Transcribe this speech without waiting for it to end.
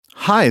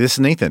Hi, this is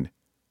Nathan.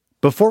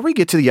 Before we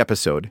get to the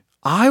episode,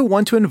 I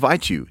want to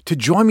invite you to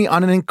join me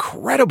on an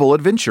incredible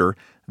adventure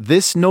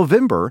this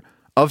November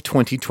of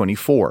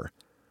 2024.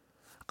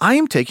 I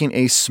am taking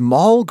a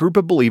small group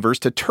of believers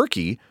to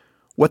Turkey,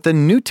 what the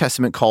New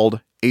Testament called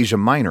Asia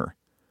Minor,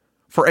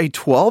 for a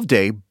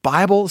 12-day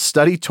Bible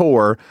study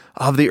tour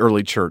of the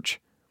early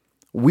church.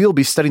 We'll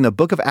be studying the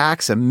book of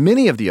Acts and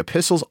many of the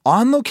epistles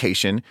on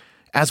location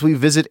as we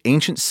visit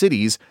ancient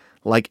cities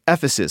like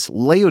Ephesus,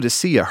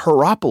 Laodicea,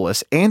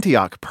 Hierapolis,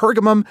 Antioch,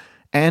 Pergamum,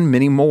 and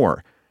many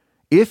more.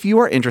 If you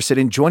are interested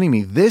in joining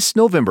me this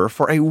November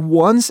for a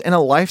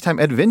once-in-a-lifetime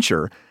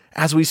adventure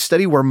as we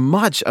study where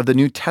much of the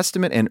New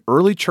Testament and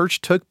early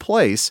church took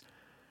place,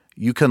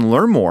 you can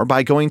learn more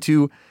by going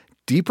to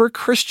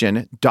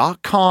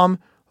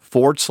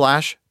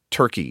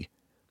deeperchristian.com/Turkey.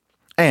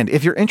 And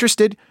if you're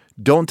interested,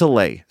 don't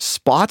delay.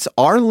 Spots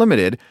are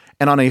limited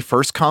and on a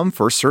first-come,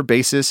 first-served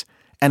basis,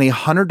 and a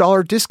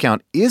 $100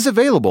 discount is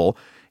available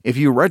if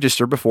you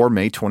register before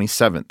May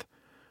 27th.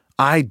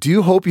 I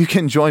do hope you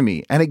can join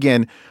me. And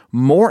again,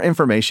 more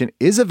information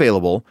is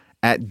available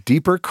at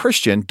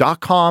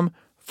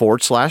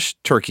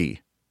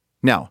deeperchristian.com/Turkey.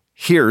 Now,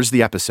 here's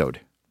the episode.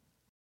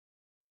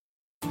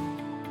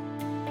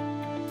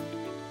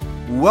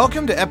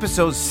 Welcome to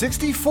episode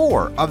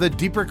 64 of the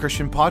Deeper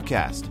Christian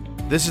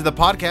Podcast. This is the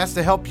podcast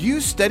to help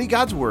you study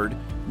God's Word,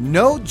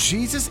 know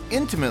Jesus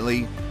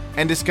intimately,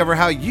 and discover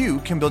how you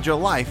can build your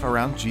life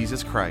around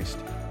Jesus Christ.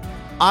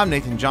 I'm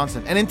Nathan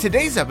Johnson, and in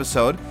today's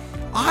episode,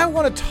 I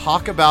want to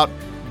talk about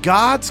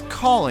God's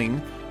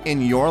calling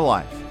in your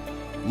life.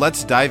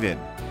 Let's dive in.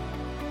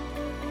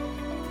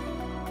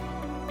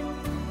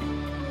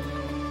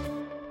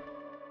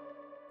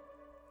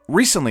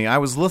 Recently, I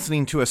was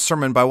listening to a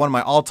sermon by one of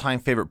my all-time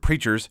favorite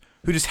preachers,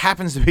 who just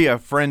happens to be a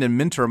friend and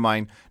mentor of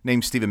mine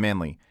named Stephen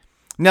Manley.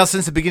 Now,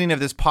 since the beginning of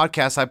this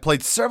podcast, I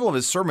played several of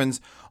his sermons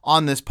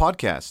on this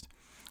podcast.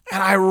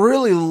 And I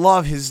really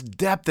love his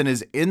depth and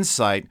his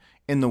insight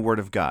in the Word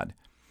of God.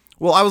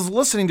 Well, I was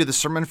listening to the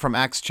sermon from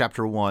Acts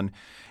chapter 1,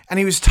 and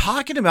he was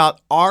talking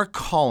about our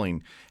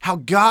calling, how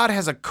God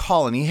has a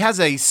calling. He has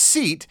a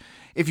seat,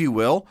 if you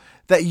will,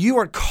 that you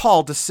are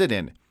called to sit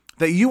in,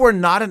 that you are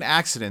not an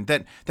accident,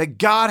 that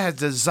God has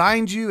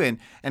designed you and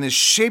has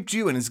shaped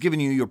you and has given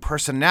you your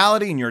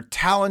personality and your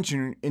talents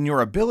and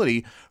your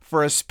ability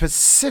for a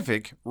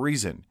specific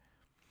reason.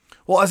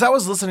 Well, as I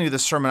was listening to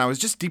this sermon, I was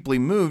just deeply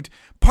moved,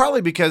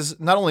 partly because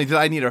not only did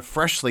I need to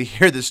freshly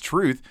hear this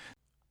truth,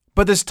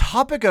 but this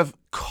topic of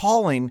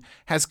calling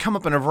has come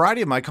up in a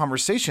variety of my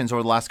conversations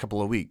over the last couple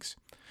of weeks.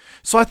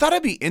 So I thought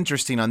it'd be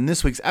interesting on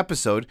this week's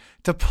episode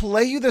to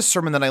play you this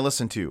sermon that I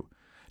listened to.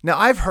 Now,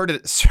 I've heard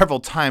it several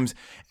times,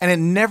 and it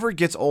never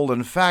gets old.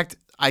 In fact,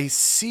 I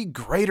see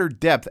greater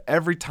depth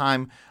every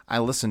time I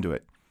listen to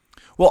it.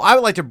 Well, I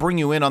would like to bring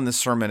you in on this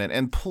sermon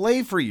and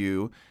play for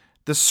you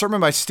the sermon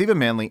by Stephen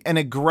Manley, An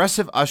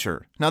Aggressive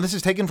Usher. Now, this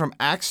is taken from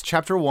Acts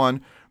chapter 1,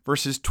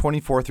 verses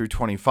 24 through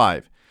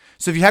 25.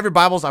 So if you have your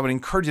Bibles, I would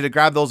encourage you to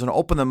grab those and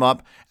open them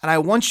up. And I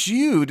want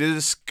you to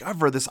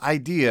discover this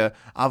idea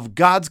of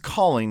God's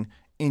calling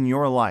in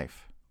your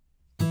life.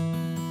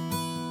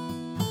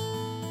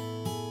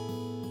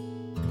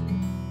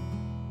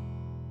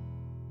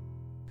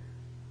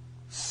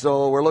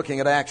 So we're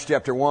looking at Acts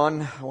chapter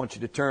 1. I want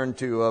you to turn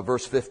to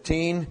verse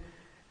 15.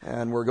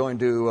 And we're going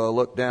to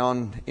look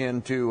down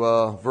into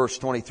verse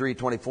 23,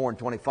 24, and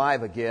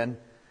 25 again.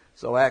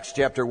 So Acts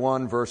chapter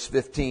 1, verse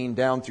 15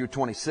 down through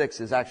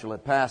 26 is actually a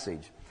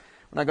passage.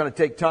 We're not going to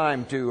take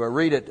time to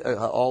read it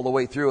all the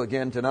way through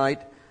again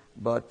tonight,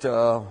 but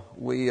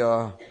we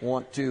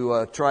want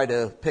to try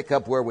to pick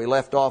up where we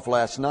left off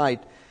last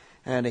night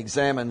and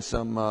examine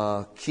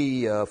some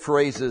key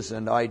phrases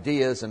and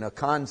ideas and a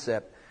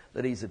concept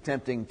that he's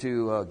attempting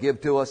to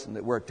give to us and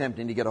that we're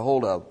attempting to get a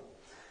hold of.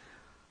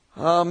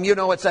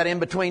 It's that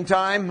in-between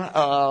time.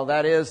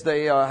 That is,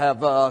 they have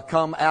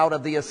come out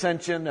of the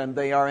ascension and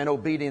they are in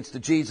obedience to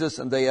Jesus,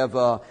 and they have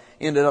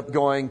ended up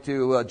going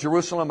to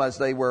Jerusalem as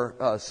they were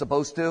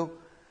supposed to.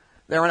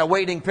 They're in a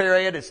waiting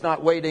period. It's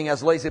not waiting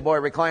as lazy boy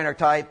recliner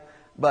type,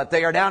 but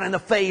they are down in the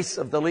face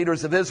of the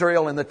leaders of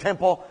Israel in the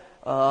temple.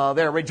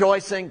 They're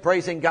rejoicing,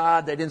 praising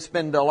God. They didn't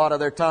spend a lot of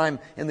their time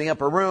in the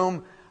upper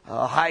room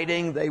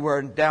hiding. They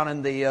were down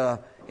in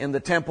the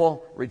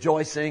temple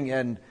rejoicing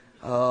and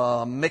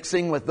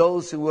mixing with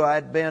those who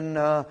had been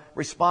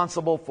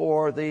responsible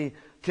for the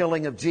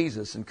killing of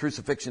Jesus and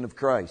crucifixion of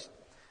Christ.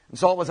 And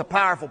so it was a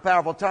powerful,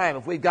 powerful time.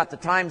 If we've got the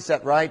time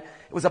set right,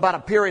 it was about a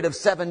period of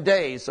 7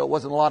 days, so it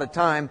wasn't a lot of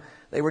time.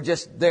 They were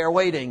just there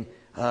waiting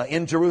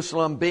in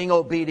Jerusalem, being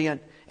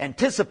obedient,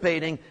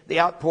 anticipating the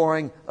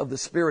outpouring of the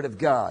Spirit of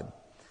God.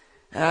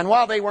 And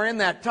while they were in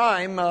that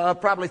time,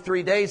 probably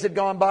 3 days had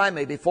gone by,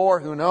 maybe 4,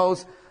 who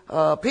knows,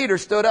 Peter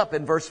stood up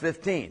in verse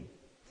 15.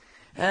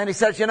 And he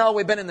says,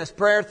 we've been in this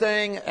prayer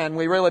thing, and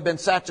we've really been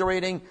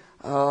saturating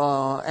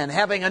and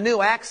having a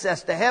new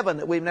access to heaven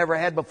that we've never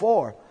had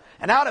before.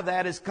 And out of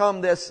that has come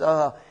this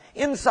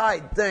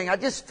inside thing. I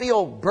just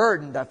feel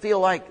burdened. I feel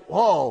like,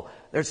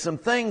 there's some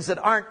things that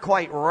aren't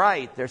quite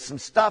right. There's some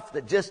stuff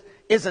that just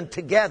isn't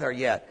together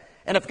yet.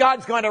 And if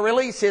God's going to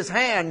release His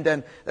hand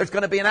and there's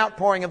going to be an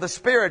outpouring of the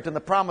Spirit and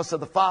the promise of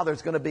the Father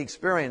is going to be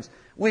experienced,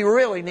 we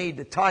really need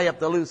to tie up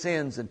the loose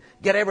ends and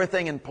get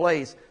everything in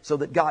place so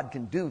that God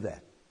can do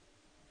that.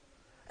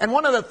 And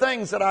one of the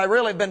things that I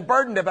really have been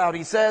burdened about,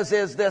 he says,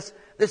 is this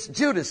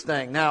Judas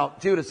thing. Now,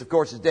 Judas, of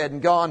course, is dead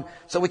and gone,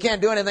 so we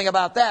can't do anything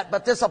about that.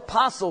 But this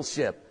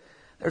apostleship,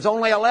 there's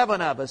only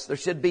 11 of us. There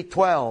should be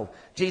 12.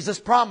 Jesus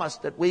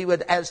promised that we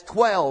would, as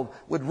 12,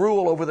 would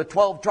rule over the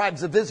 12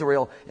 tribes of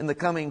Israel in the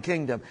coming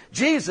kingdom.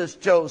 Jesus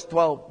chose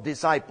 12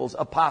 disciples,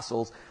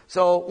 apostles.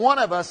 So one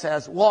of us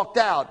has walked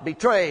out,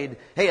 betrayed.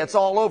 Hey, it's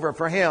all over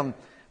for him.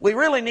 We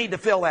really need to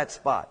fill that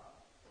spot.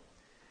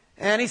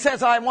 And he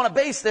says, I want to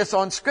base this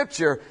on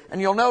Scripture. And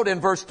you'll note in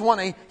verse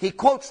 20, he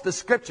quotes the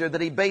Scripture that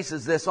he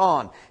bases this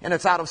on. And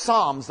it's out of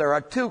Psalms. There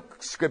are two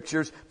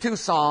Scriptures, two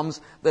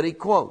Psalms that he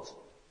quotes.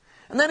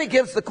 And then he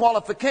gives the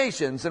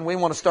qualifications, and we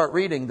want to start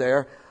reading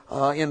there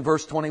in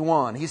verse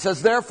 21. He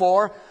says,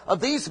 therefore,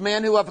 of these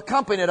men who have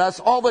accompanied us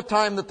all the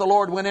time that the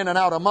Lord went in and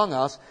out among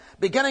us,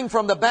 beginning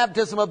from the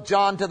baptism of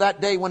John to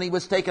that day when he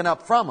was taken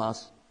up from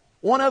us,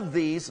 one of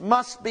these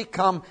must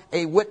become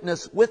a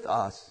witness with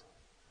us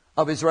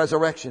of his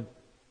resurrection.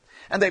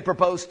 And they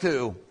proposed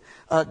two.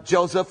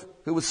 Joseph,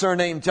 who was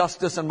surnamed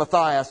Justus, and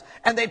Matthias.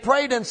 And they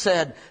prayed and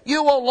said,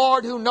 you, O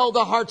Lord, who know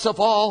the hearts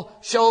of all,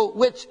 show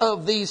which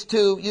of these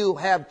two you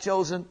have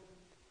chosen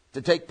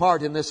to take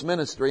part in this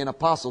ministry and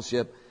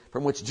apostleship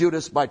from which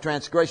Judas by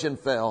transgression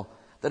fell,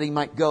 that he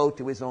might go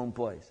to his own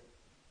place.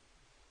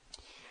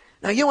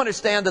 Now you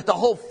understand that the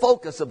whole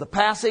focus of the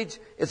passage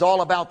is all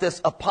about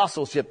this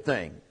apostleship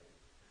thing.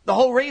 The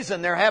whole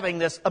reason they're having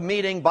this a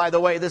meeting, by the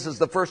way, this is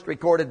the first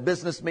recorded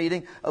business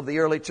meeting of the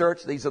early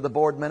church. These are the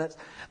board minutes.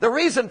 The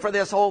reason for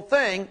this whole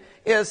thing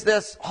is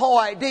this whole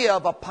idea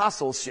of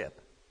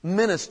apostleship,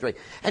 ministry.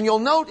 And you'll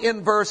note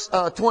in verse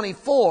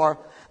 24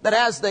 that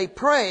as they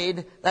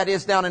prayed, that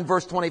is down in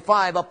verse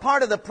 25, a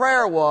part of the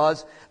prayer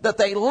was that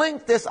they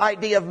linked this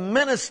idea of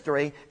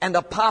ministry and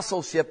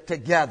apostleship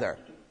together.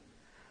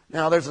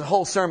 Now, there's a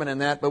whole sermon in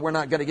that, but we're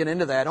not going to get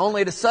into that.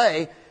 Only to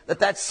say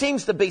that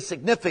seems to be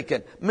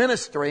significant,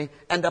 ministry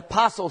and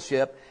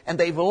apostleship, and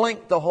they've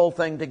linked the whole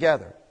thing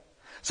together.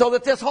 So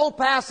that this whole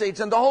passage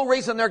and the whole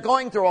reason they're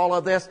going through all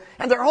of this,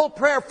 and their whole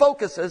prayer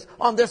focuses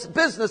on this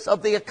business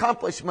of the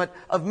accomplishment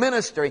of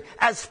ministry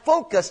as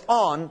focused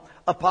on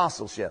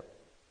apostleship.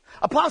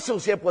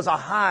 Apostleship was a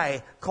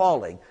high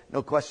calling,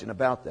 no question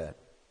about that.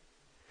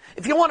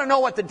 If you want to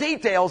know what the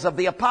details of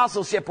the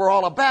apostleship were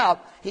all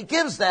about, he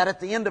gives that at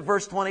the end of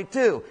verse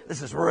 22.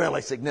 This is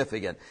really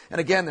significant.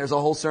 And again, there's a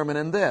whole sermon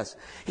in this.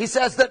 He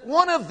says that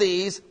one of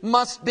these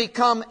must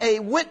become a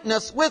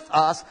witness with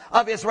us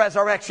of his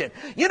resurrection.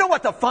 You know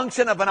what the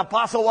function of an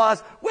apostle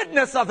was?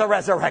 Witness of the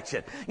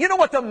resurrection. You know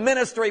what the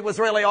ministry was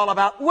really all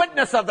about?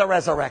 Witness of the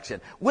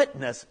resurrection.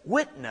 Witness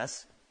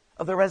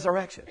of the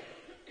resurrection.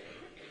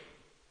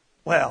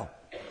 Well,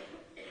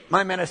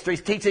 my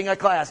ministry's teaching a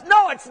class.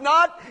 No, it's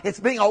not. It's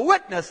being a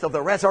witness of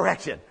the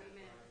resurrection.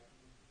 Amen.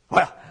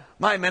 Well,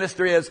 my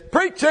ministry is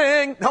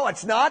preaching. No,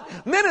 it's not.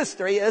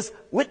 Ministry is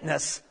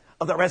witness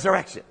of the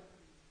resurrection.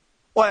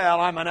 Well,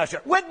 I'm an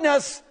usher.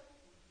 Witness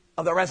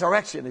of the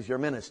resurrection is your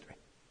ministry.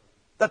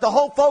 That the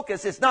whole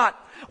focus is not,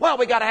 well,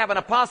 we got to have an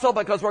apostle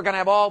because we're going to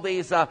have all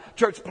these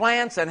church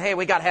plants, and hey,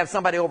 we got to have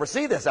somebody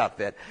oversee this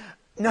outfit.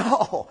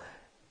 No,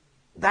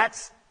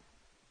 that's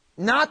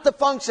not the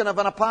function of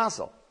an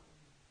apostle.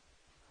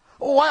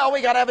 Well,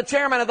 we got to have a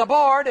chairman of the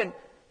board, and,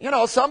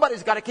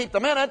 somebody's got to keep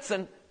the minutes,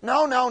 and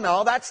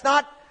no, that's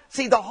not.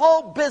 See, the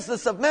whole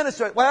business of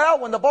ministry, well,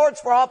 when the boards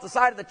fall off the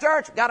side of the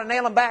church, we got to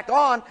nail them back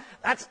on.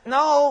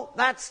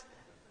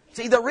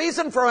 See, the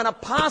reason for an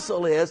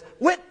apostle is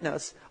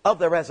witness of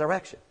the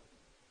resurrection.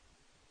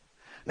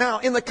 Now,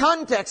 in the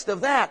context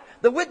of that,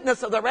 the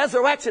witness of the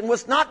resurrection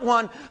was not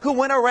one who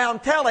went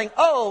around telling,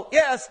 oh,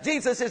 yes,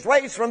 Jesus is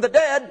raised from the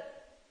dead.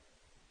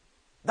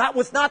 That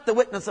was not the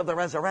witness of the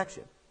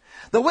resurrection.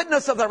 The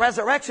witness of the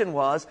resurrection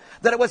was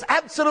that it was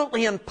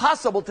absolutely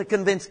impossible to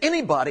convince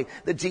anybody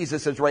that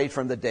Jesus is raised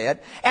from the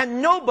dead,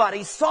 and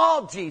nobody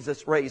saw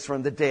Jesus raised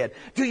from the dead.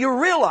 Do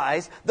you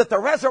realize that the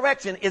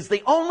resurrection is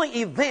the only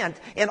event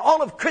in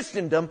all of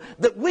Christendom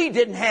that we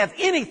didn't have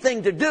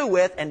anything to do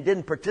with and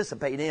didn't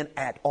participate in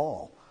at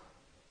all?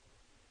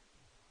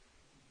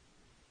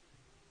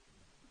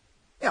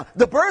 Yeah,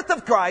 the birth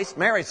of Christ,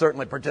 Mary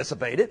certainly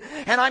participated,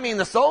 and I mean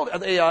the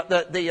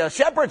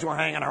shepherds were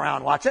hanging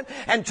around watching,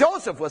 and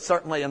Joseph was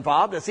certainly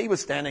involved as he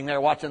was standing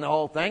there watching the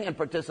whole thing and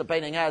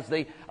participating as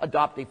the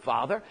adoptive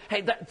father.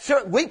 Hey,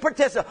 sure, we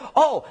participate.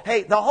 Oh,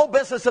 hey, the whole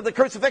business of the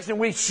crucifixion,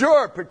 we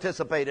sure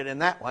participated in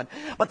that one,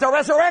 but the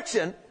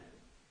resurrection,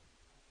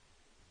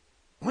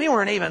 we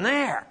weren't even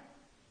there.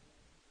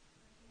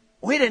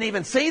 We didn't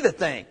even see the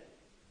thing.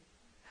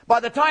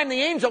 By the time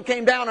the angel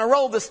came down and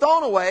rolled the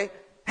stone away,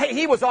 hey,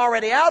 he was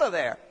already out of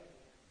there.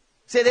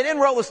 See, they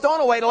didn't roll the stone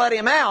away to let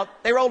him out.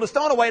 They rolled the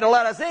stone away to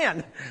let us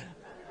in.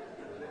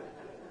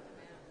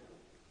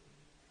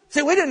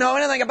 See, we didn't know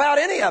anything about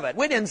any of it.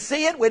 We didn't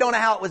see it. We don't know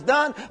how it was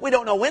done. We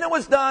don't know when it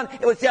was done.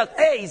 It was just,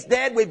 hey, he's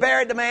dead. We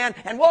buried the man.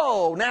 And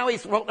whoa, now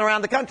he's floating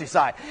around the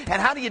countryside.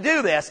 And how do you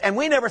do this? And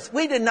we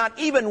did not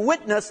even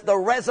witness the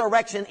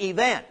resurrection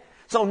event.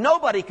 So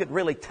nobody could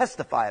really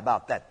testify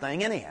about that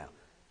thing anyhow,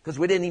 because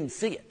we didn't even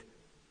see it.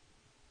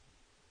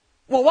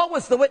 Well, what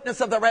was the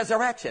witness of the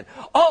resurrection?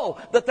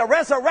 Oh, that the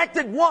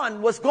resurrected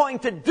one was going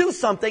to do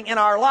something in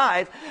our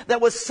life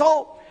that was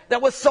so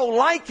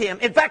like him.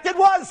 In fact, it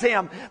was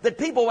him, that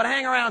people would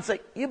hang around and say,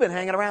 you've been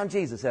hanging around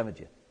Jesus, haven't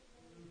you?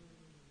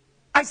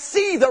 I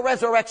see the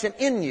resurrection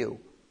in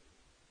you.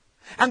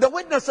 And the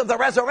witness of the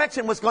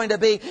resurrection was going to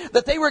be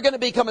that they were going to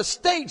become a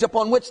stage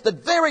upon which the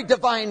very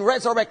divine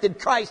resurrected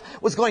Christ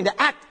was going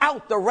to act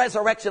out the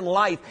resurrection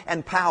life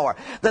and power.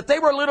 That they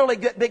were literally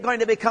going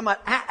to become an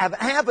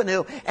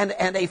avenue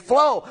and a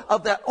flow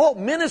of that. Oh,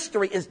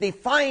 ministry is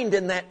defined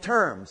in that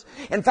terms.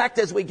 In fact,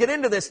 as we get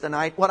into this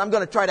tonight, what I'm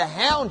going to try to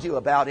hound you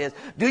about is,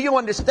 do you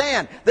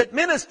understand that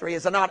ministry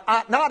is not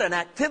an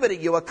activity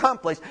you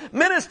accomplish?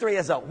 Ministry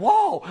is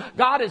whoa,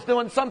 God is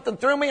doing something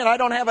through me and I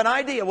don't have an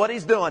idea what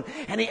he's doing.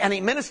 And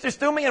he ministers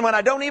to me, and when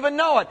I don't even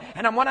know it,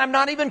 and when I'm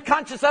not even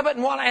conscious of it,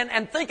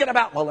 and thinking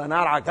about, well,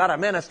 now I got a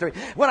ministry.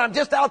 When I'm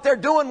just out there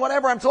doing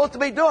whatever I'm supposed to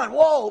be doing,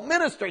 whoa,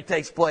 ministry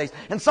takes place,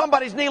 and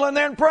somebody's kneeling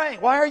there and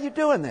praying. Why are you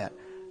doing that?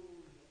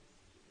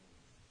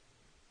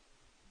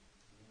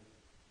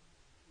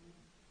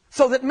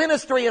 So that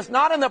ministry is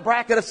not in the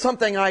bracket of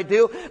something I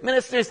do.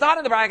 Ministry is not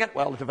in the bracket,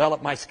 well, to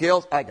develop my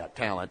skills, I got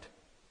talent.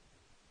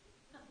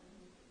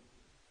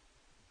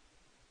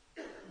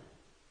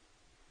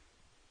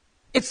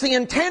 It's the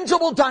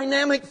intangible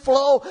dynamic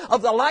flow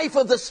of the life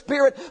of the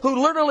Spirit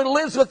who literally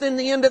lives within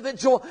the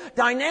individual,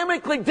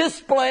 dynamically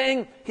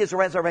displaying his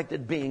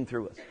resurrected being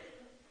through us.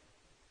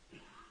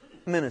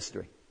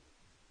 Ministry.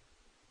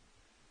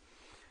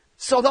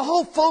 So the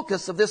whole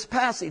focus of this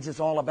passage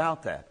is all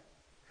about that.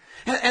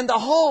 And the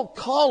whole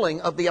calling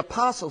of the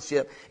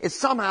apostleship is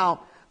somehow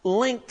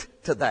linked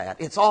to that.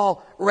 It's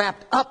all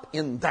wrapped up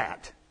in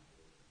that.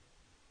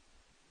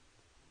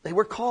 They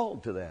were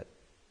called to that.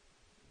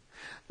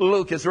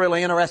 Luke is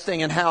really interesting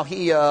in how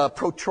he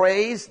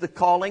portrays the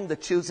calling, the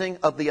choosing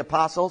of the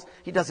apostles.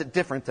 He does it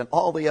different than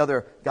all the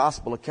other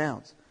gospel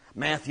accounts.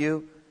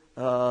 Matthew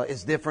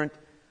is different.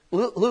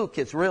 Luke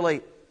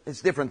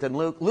is different than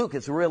Luke. Luke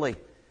is really,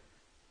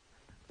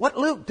 what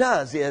Luke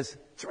does is,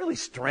 it's really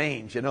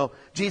strange, you know.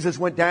 Jesus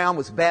went down,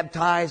 was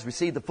baptized,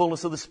 received the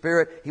fullness of the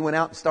Spirit. He went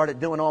out and started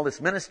doing all this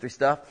ministry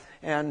stuff.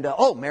 And,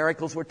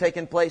 miracles were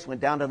taking place.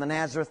 Went down to the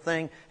Nazareth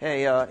thing,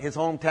 his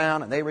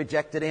hometown, and they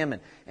rejected him.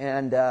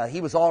 And he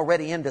was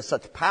already into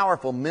such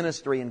powerful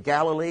ministry in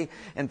Galilee.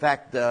 In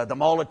fact, the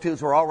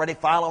multitudes were already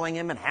following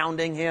him and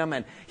hounding him.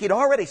 And he'd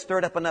already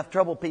stirred up enough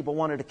trouble. People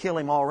wanted to kill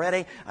him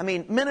already. I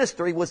mean,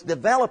 ministry was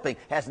developing.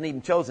 Hasn't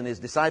even chosen his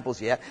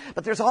disciples yet.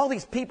 But there's all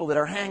these people that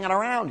are hanging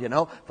around, you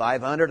know,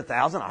 500,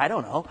 1,000, I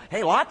don't know.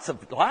 Hey, lots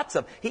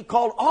of. He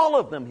called all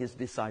of them his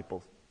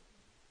disciples.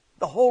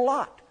 The whole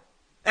lot.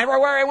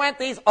 Everywhere he went,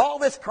 all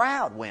this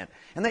crowd went.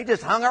 And they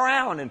just hung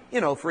around and,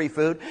 you know, free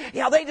food.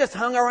 Yeah, they just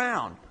hung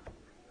around.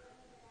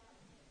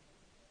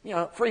 You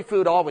know, free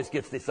food always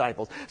gets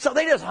disciples. So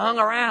they just hung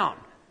around.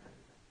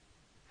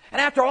 And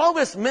after all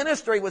this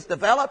ministry was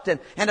developed and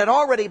had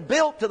already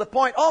built to the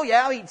point, oh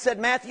yeah, he said,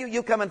 Matthew,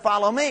 you come and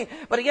follow me.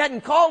 But he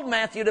hadn't called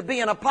Matthew to be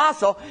an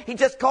apostle. He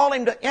just called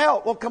him to,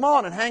 well, come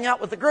on and hang out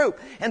with the group.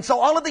 And so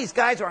all of these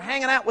guys were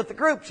hanging out with the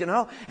groups, you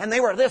know. And they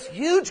were this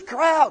huge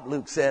crowd,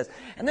 Luke says.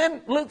 And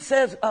then Luke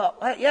says,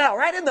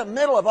 right in the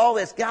middle of all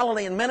this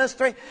Galilean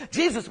ministry,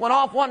 Jesus went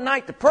off one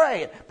night to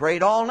pray. And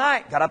prayed all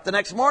night. Got up the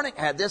next morning,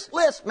 had this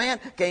list,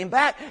 man. Came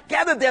back,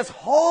 gathered this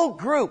whole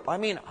group. I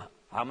mean,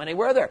 how many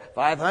were there?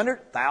 500?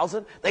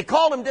 1,000? They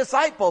called him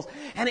disciples.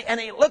 And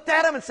he looked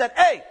at him and said,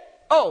 hey,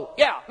 oh,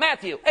 yeah,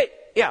 Matthew. Hey,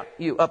 yeah,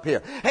 you up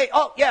here. Hey,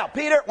 oh, yeah,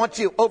 Peter, want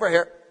you over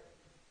here.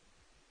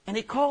 And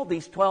he called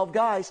these 12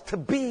 guys to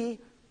be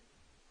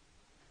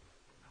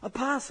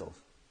apostles.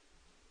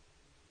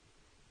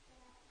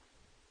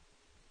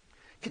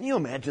 Can you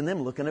imagine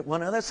them looking at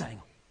one another saying,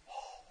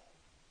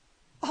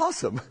 oh,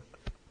 awesome.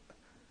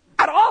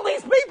 Out of all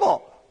these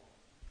people,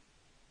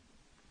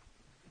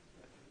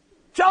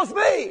 chose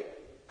me.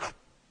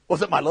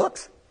 Was it my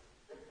looks?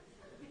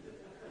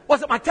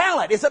 Was it my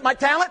talent? Is it my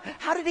talent?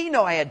 How did he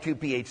know I had 2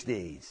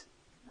 PhDs?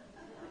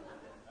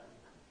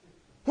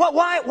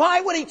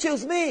 Why would he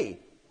choose me?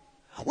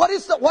 What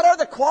are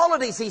the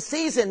qualities he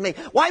sees in me?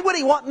 Why would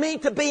he want me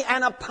to be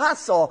an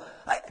apostle?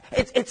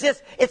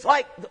 It's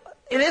like,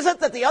 it isn't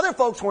that the other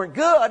folks weren't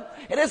good.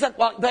 It isn't,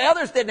 well, the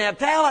others didn't have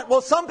talent.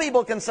 Well, some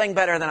people can sing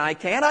better than I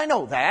can. I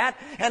know that.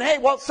 And hey,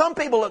 well, some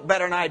people look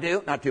better than I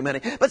do. Not too many.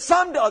 But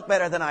some look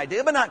better than I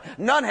do. But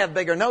none have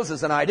bigger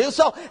noses than I do.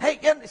 So, hey,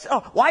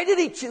 why did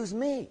he choose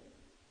me?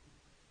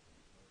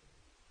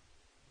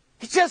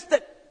 It's just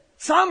that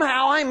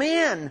somehow I'm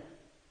in.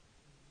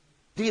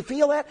 Do you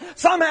feel that?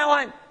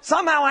 Somehow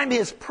I'm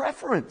his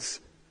preference.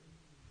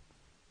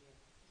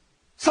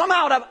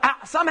 Somehow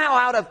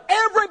out of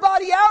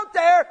everybody out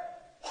there,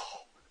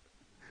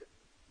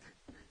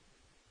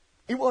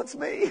 He wants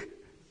me.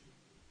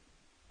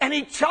 And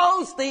He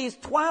chose these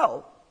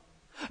 12.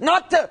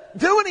 Not to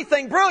do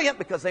anything brilliant,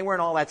 because they weren't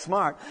all that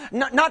smart.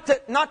 Not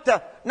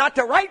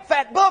to write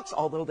fat books,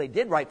 although they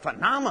did write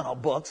phenomenal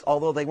books,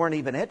 although they weren't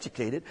even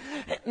educated.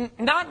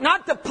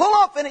 Not to pull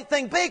off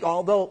anything big,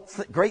 although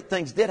great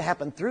things did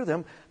happen through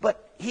them.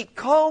 But He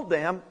called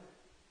them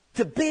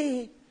to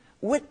be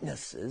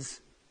witnesses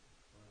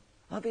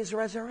of His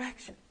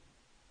resurrection.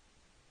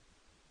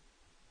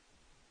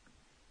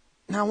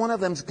 Now one of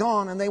them's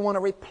gone and they want to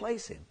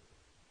replace him.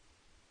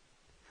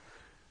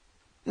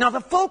 Now the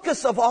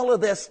focus of all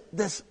of this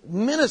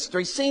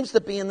ministry seems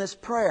to be in this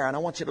prayer, and I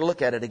want you to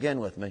look at it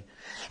again with me.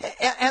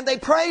 And they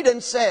prayed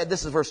and said,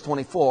 this is verse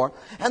 24,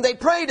 and they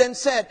prayed and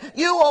said,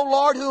 You, O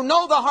Lord, who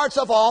know the hearts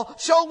of all,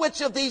 show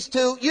which of these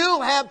two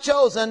you have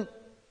chosen,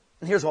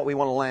 and here's what we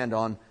want to land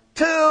on,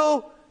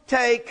 to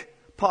take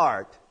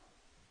part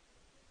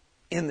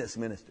in this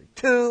ministry.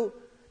 To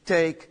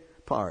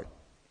take part.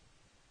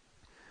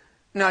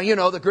 Now, you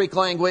know the Greek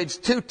language,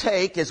 to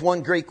take is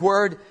one Greek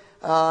word,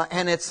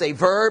 and it's a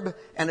verb,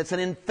 and it's an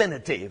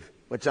infinitive,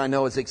 which I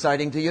know is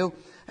exciting to you,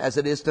 as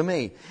it is to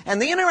me. And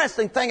the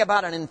interesting thing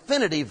about an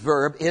infinitive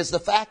verb is the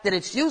fact that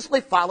it's usually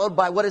followed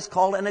by what is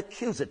called an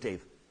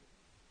accusative.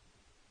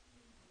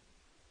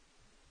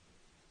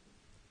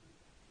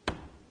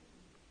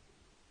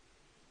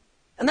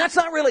 And that's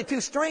not really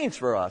too strange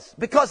for us,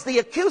 because the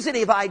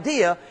accusative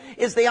idea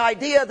is the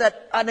idea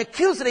that an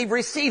accusative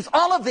receives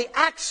all of the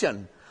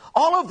action,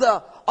 all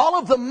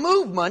of the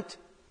movement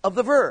of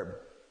the verb.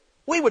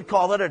 We would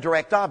call it a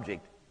direct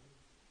object.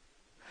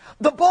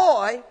 The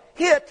boy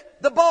hit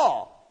the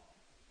ball.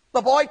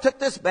 The boy took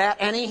this bat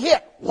and he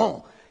hit.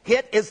 Whoa.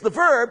 Hit is the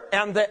verb,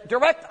 and the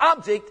direct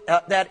object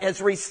that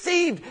has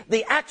received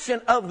the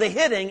action of the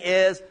hitting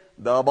is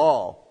the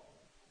ball.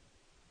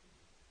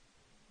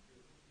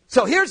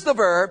 So here's the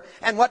verb,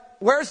 and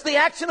where's the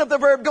action of the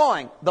verb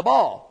going? The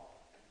ball.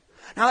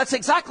 Now that's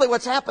exactly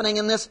what's happening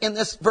in this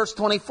verse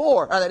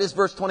 24, or that is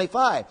verse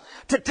 25.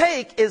 To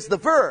take is the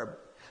verb.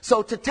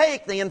 So to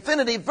take, the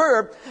infinitive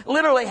verb,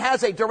 literally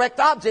has a direct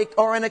object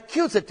or an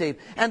accusative.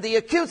 And the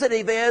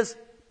accusative is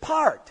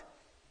part.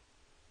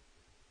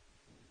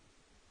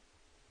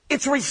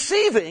 It's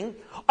receiving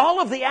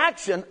all of the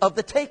action of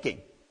the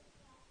taking.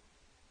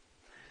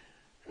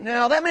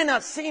 Now that may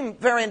not seem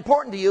very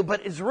important to you,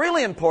 but it's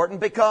really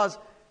important because,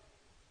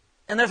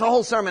 and there's a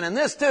whole sermon in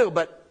this too,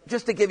 but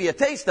just to give you a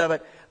taste of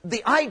it,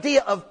 the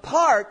idea of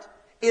part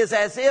is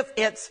as if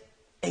it's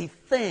a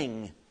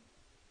thing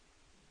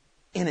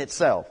in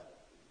itself.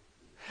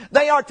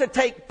 They are to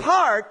take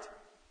part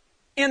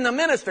in the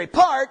ministry.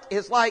 Part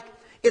is like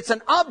it's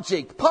an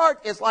object.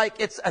 Part is like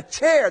it's a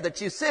chair that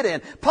you sit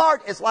in.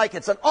 Part is like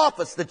it's an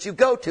office that you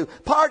go to.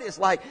 Part is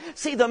like,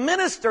 see, the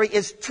ministry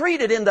is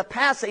treated in the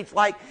passage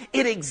like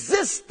it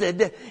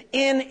existed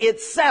in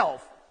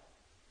itself.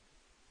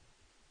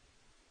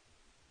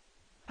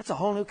 That's a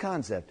whole new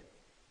concept.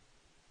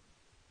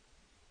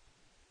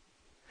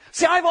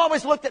 See, I've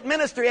always looked at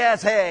ministry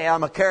as, hey,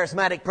 I'm a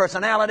charismatic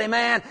personality,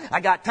 man. I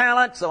got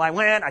talent, so I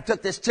went, I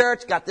took this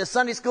church, got this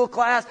Sunday school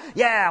class.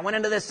 Yeah, I went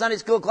into this Sunday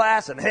school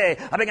class, and hey,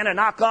 I began to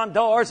knock on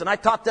doors, and I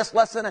taught this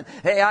lesson, and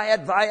hey, I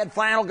had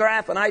flannel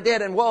graph, and I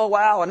did, and whoa,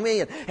 wow, and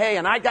me, and hey,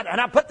 and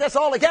I put this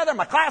all together,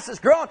 my class is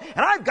growing,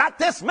 and I've got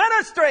this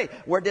ministry.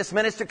 Where'd this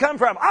ministry come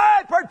from?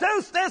 I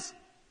produced this.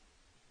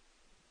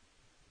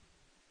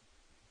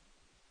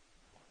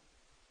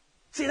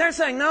 See, they're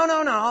saying,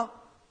 no.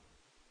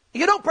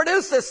 You don't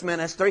produce this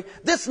ministry.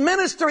 This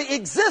ministry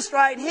exists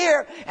right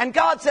here. And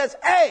God says,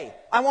 hey,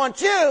 I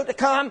want you to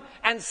come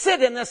and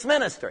sit in this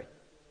ministry.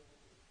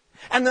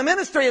 And the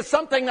ministry is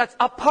something that's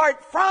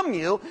apart from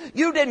you.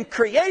 You didn't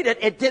create it.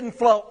 It didn't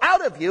flow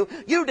out of you.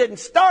 You didn't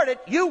start it.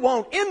 You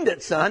won't end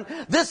it, son.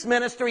 This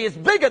ministry is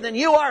bigger than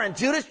you are. And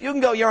Judas, you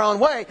can go your own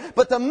way.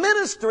 But the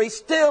ministry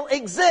still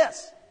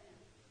exists.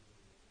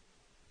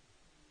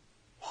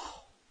 Wow.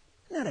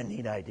 Isn't that a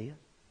neat idea?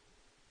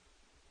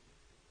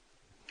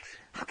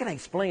 How can I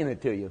explain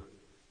it to you?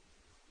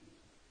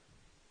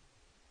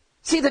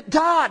 See, that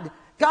God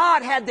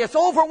had this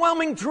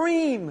overwhelming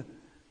dream.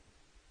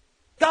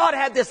 God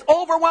had this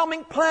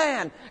overwhelming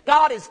plan.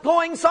 God is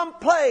going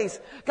someplace.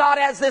 God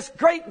has this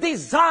great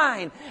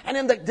design. And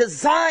in the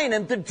design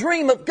and the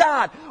dream of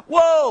God,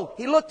 whoa,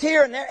 He looked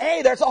here and there,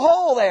 hey, there's a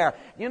hole there.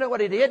 You know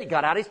what He did? He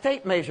got out his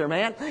tape measure,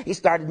 man. He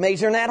started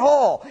measuring that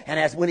hole.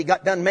 And when he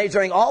got done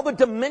measuring all the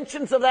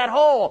dimensions of that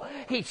hole,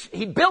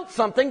 he built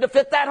something to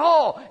fit that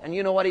hole. And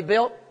you know what He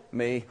built?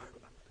 Me.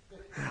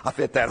 I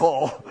fit that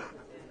hole.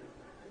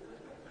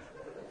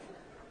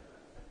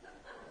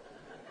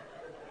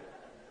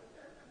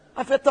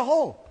 I fit the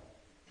hole.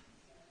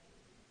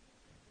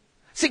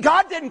 See,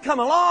 God didn't come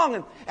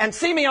along and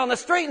see me on the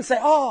street and say,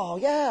 oh,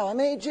 yeah, I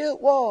made you.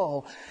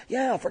 Whoa,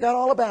 yeah, I forgot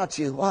all about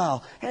you.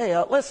 Wow. Hey,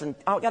 listen,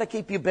 I've got to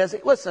keep you busy.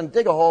 Listen,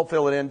 dig a hole,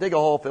 fill it in. Dig a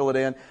hole, fill it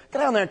in. Get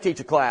down there and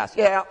teach a class.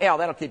 Yeah,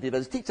 that'll keep you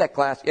busy. Teach that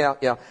class.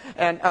 Yeah.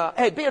 And,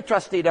 hey, be a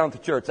trustee down at the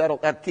church. That'll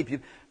keep you.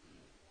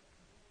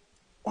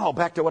 Oh,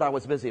 back to what I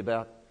was busy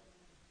about.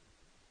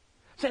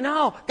 Say,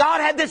 no,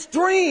 God had this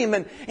dream,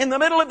 and in the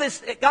middle of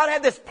this, God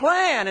had this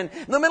plan, and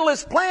in the middle of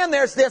this plan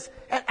there's this,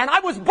 and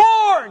I was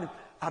born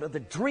out of the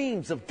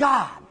dreams of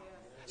God.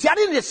 See, I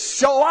didn't just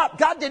show up.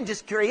 God didn't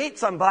just create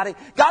somebody.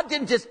 God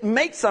didn't just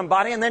make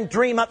somebody and then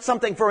dream up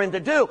something for him to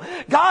do.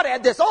 God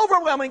had this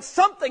overwhelming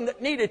something that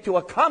needed to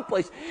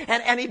accomplish.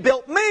 And he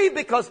built me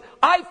because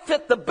I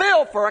fit the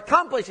bill for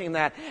accomplishing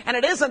that. And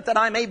it isn't that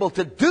I'm able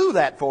to do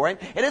that for him.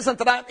 It isn't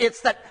that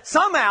it's that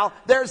somehow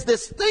there's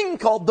this thing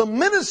called the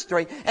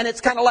ministry, and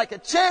it's kind of like a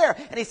chair.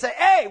 And he said,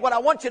 hey, what I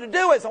want you to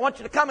do is I want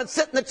you to come and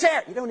sit in the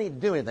chair. You don't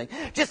need to do anything.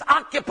 Just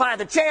occupy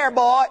the chair,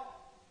 boy.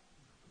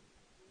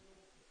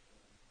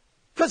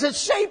 Because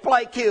it's shaped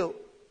like you.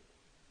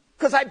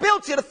 Because I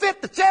built you to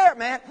fit the chair,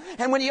 man.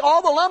 And when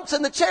all the lumps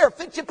in the chair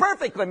fit you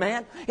perfectly,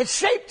 man. It's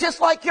shaped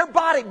just like your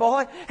body,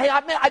 boy. Hey,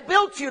 I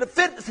built you to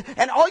fit.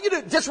 And all you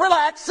do, just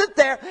relax, sit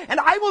there, and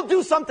I will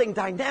do something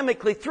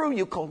dynamically through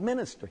you called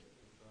ministry.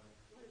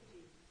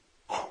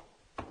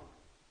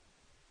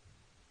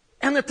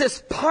 And that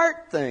this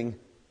part thing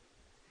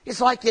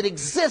is like it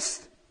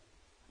exists.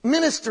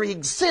 Ministry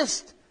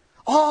exists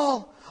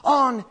all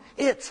on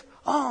its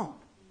own.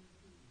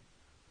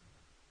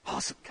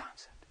 Awesome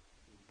concept.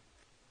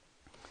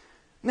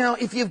 Now,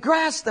 if you've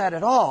grasped that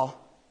at all,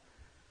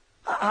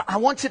 I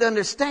want you to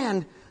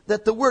understand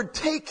that the word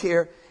take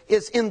here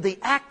is in the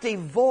active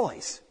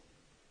voice.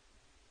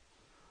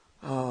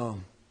 That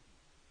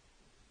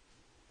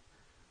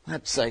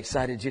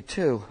excited you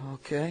too,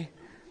 okay?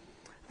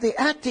 The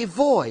active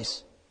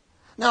voice.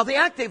 Now, the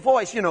active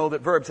voice, you know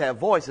that verbs have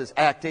voices,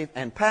 active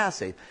and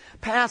passive.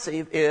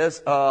 Passive is,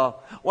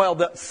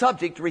 the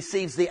subject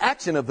receives the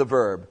action of the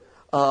verb.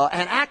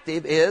 And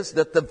active is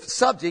that the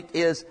subject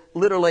is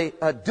literally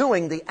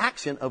doing the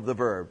action of the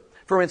verb.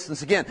 For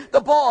instance, again, the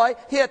boy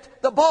hit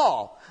the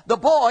ball. The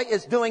boy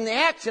is doing the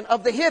action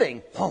of the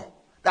hitting.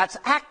 That's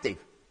active.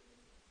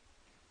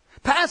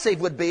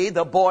 Passive would be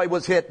the boy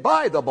was hit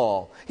by the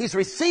ball. He's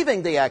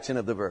receiving the action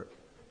of the verb.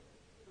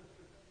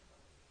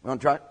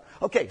 Want to try it?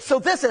 Okay, so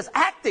this is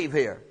active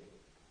here.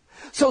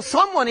 So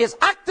someone is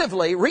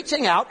actively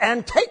reaching out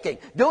and taking,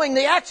 doing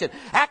the action.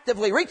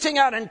 Actively reaching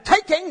out and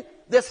taking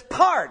this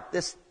part,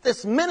 this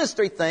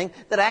ministry thing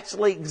that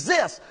actually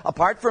exists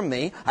apart from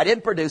me. I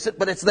didn't produce it,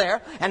 but it's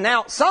there. And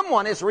now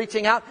someone is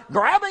reaching out,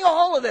 grabbing a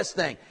hold of this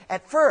thing.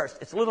 At first,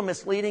 it's a little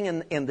misleading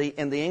in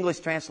the English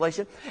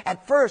translation.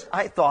 At first,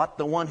 I thought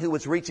the one who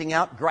was reaching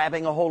out,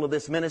 grabbing a hold of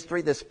this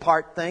ministry, this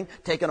part thing,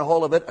 taking a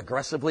hold of it,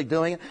 aggressively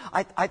doing it.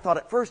 I thought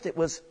at first it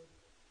was,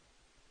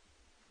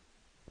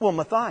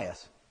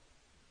 Matthias.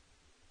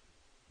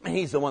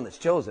 He's the one that's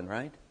chosen,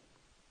 right?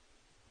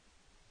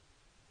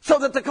 So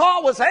that the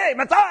call was, hey,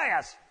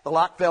 Matthias, the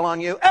lot fell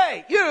on you.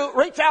 Hey, you,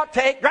 reach out,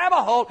 take, grab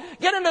a hold,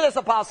 get into this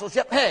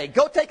apostleship. Hey,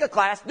 go take a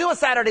class, do a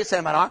Saturday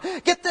seminar,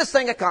 get this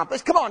thing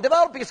accomplished. Come on,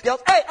 develop your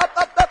skills. Hey,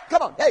 up,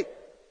 come on, hey.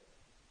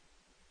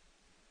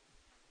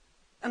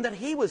 And that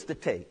he was to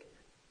take.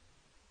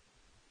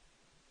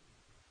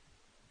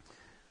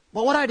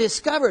 Well, what I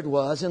discovered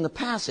was in the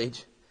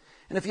passage,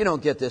 and if you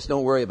don't get this,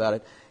 don't worry about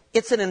it.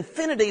 It's an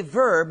infinitive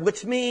verb,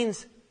 which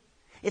means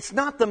it's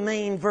not the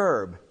main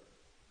verb.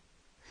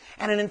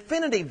 And an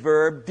infinitive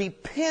verb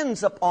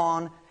depends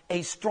upon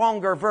a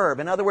stronger verb.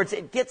 In other words,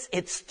 it gets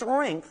its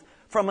strength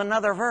from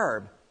another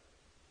verb.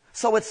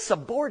 So it's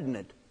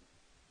subordinate.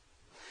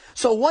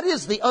 So what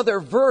is the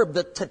other verb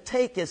that to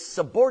take is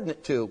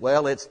subordinate to?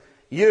 Well, it's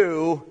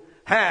you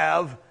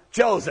have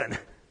chosen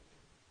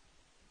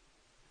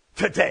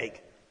to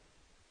take.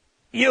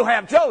 You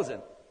have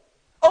chosen.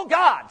 Oh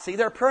God, see,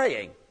 they're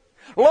praying.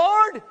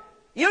 Lord,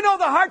 you know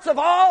the hearts of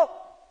all.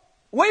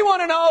 We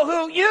want to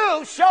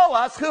know show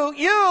us who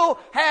you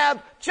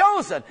have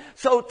chosen.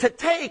 So to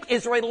take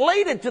is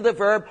related to the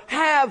verb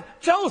have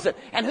chosen.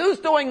 And who's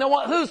doing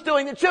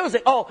the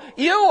choosing? Oh,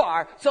 you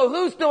are. So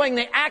who's doing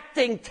the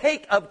acting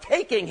of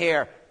taking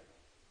here?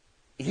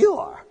 You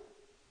are.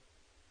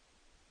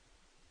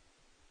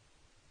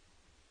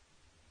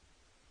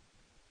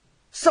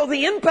 So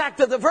the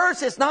impact of the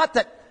verse is not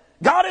that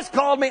God has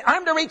called me,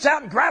 I'm to reach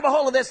out and grab a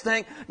hold of this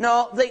thing.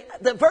 No,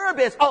 the verb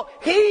is,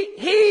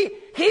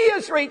 he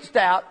has reached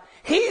out,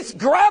 he's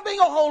grabbing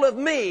a hold of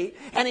me,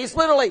 and he's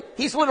literally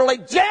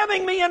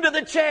jamming me into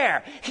the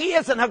chair. He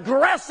is an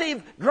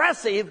aggressive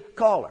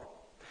caller.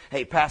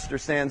 Hey, pastor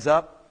stands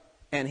up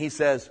and he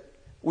says,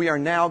 we are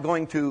now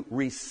going to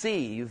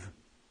receive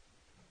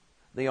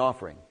the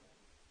offering.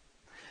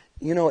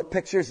 You know what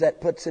pictures that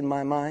puts in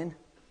my mind?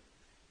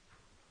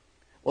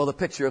 Well, the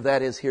picture of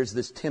that is, here's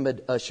this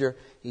timid usher.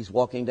 He's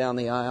walking down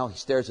the aisle. He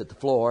stares at the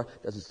floor.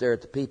 Doesn't stare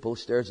at the people.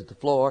 Stares at the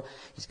floor.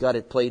 He's got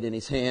a plate in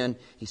his hand.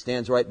 He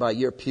stands right by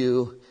your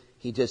pew.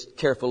 He just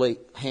carefully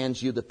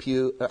hands you the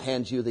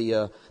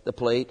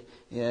plate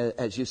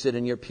as you sit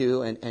in your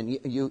pew. And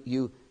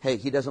you hey,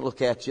 he doesn't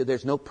look at you.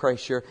 There's no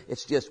pressure.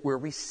 It's just we're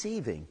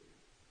receiving.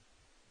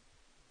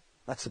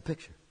 That's the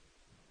picture.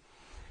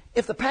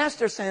 If the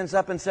pastor stands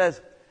up and says,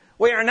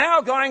 we are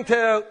now going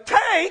to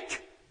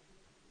take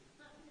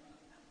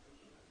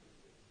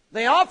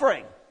the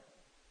offering.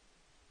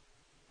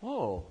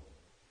 Oh.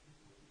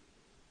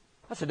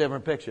 That's a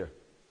different picture.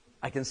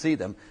 I can see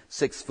them.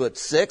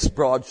 6'6",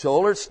 broad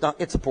shoulders.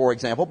 It's a poor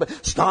example, but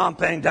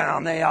stomping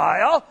down the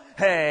aisle.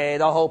 Hey,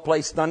 the whole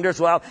place thunders.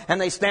 Well, and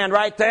they stand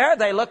right there.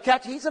 They look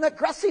at you. He's an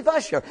aggressive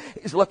usher.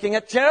 He's looking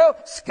at you,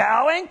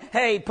 scowling.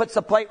 Hey, he puts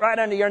the plate right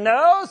under your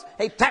nose.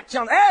 He taps you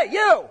on. Hey,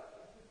 you!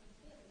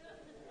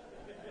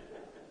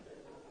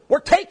 We're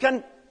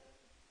taken.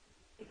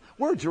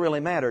 Words really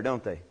matter,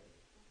 don't they?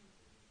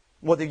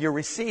 Whether you're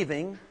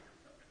receiving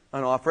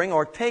an offering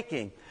or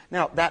taking.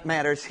 Now, that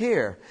matters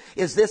here.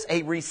 Is this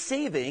a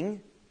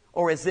receiving,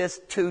 or is this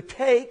to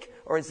take,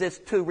 or is this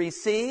to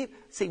receive?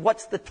 See,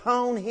 what's the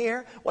tone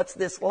here? What's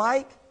this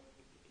like?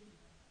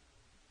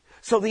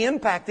 So the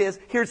impact is,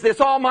 here's this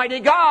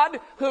almighty God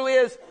who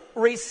is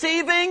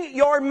receiving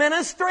your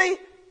ministry.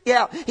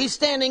 Yeah, he's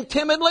standing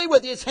timidly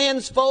with his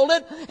hands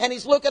folded, and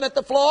he's looking at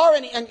the floor,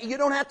 and you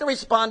don't have to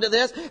respond to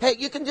this. Hey,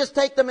 you can just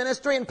take the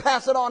ministry and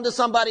pass it on to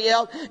somebody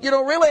else. You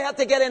don't really have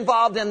to get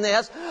involved in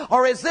this.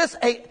 Or is this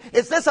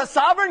a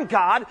sovereign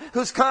God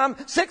who's come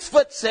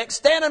 6'6",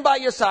 standing by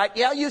your side?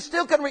 Yeah, you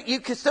still can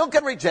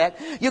reject.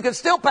 You can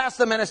still pass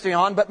the ministry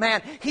on, but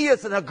man, he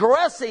is an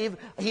aggressive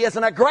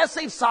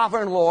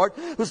sovereign Lord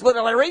who's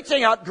literally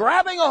reaching out,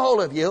 grabbing a hold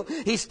of you.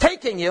 He's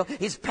taking you.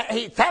 He's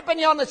tapping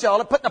you on the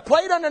shoulder, putting a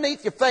plate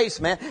underneath your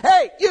face, man.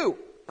 Hey, you!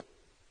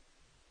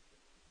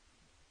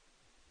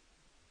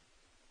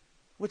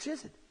 Which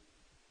is it?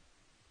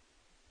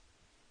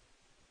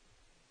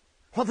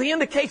 Well, the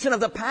indication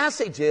of the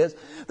passage is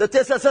that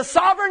this is a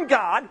sovereign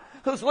God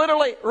who's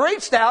literally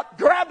reached out,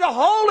 grabbed a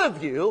hold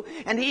of you,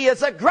 and he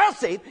is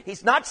aggressive.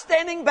 He's not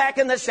standing back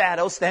in the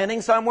shadows,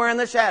 standing somewhere in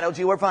the shadows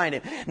you were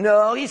finding.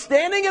 No, he's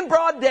standing in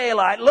broad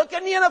daylight,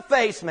 looking you in the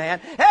face, man.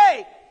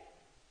 Hey!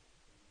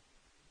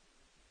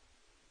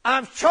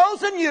 I've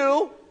chosen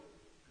you.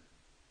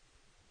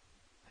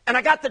 And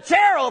I got the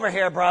chair over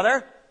here,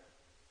 brother.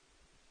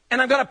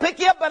 And I'm going to pick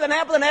you up by the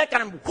nape of the neck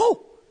and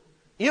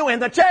you in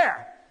the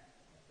chair.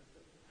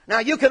 Now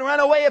you can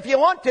run away if you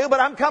want to, but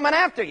I'm coming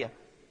after you.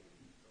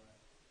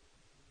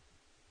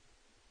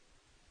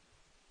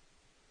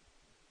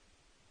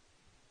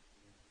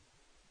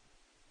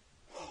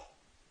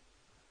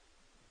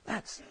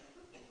 That's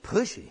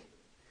pushy,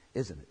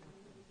 isn't it?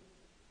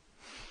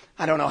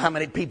 I don't know how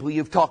many people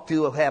you've talked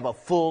to who have a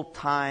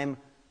full-time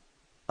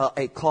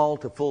a call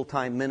to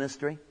full-time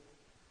ministry.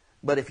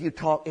 But if you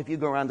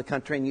go around the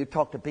country and you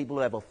talk to people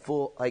who have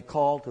a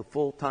call to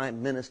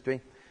full-time ministry,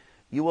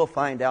 you will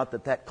find out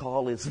that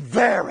call is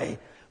very,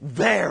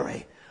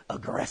 very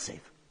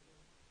aggressive.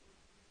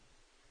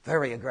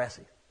 Very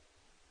aggressive.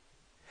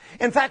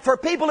 In fact, for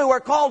people who are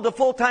called to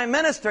full-time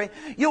ministry,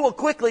 you will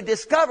quickly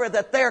discover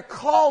that they're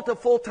called to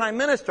full-time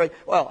ministry.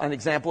 Well, an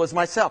example is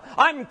myself.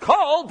 I'm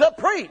called to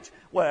preach.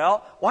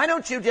 Well, why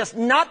don't you just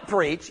not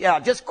preach? Yeah,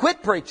 just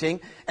quit preaching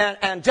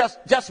and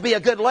just be a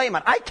good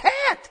layman. I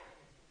can't.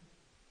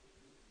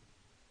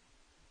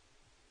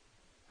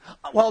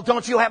 Well,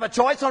 don't you have a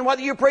choice on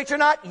whether you preach or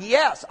not?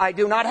 Yes, I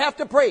do not have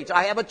to preach.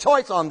 I have a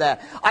choice on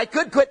that. I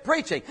could quit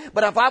preaching,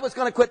 but if I was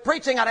going to quit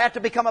preaching, I'd have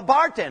to become a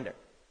bartender.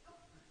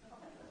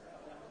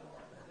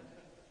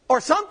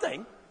 Or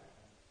something.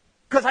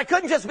 Because I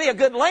couldn't just be a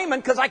good layman,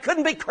 because I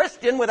couldn't be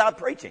Christian without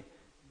preaching.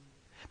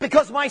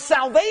 Because my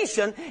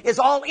salvation is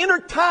all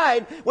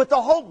intertied with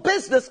the whole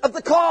business of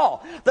the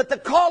call. That the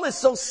call is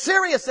so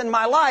serious in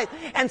my life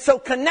and so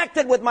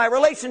connected with my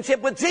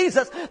relationship with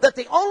Jesus that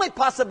the only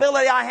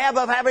possibility I have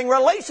of having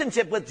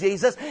relationship with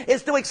Jesus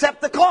is to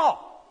accept the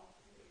call.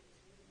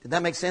 Did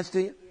that make sense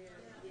to you?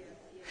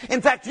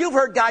 In fact, you've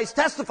heard guys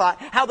testify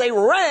how they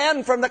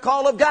ran from the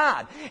call of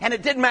God. And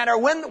it didn't matter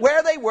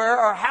where they were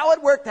or how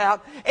it worked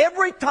out.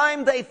 Every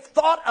time they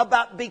thought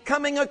about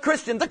becoming a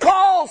Christian, the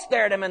call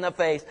stared them in the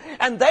face.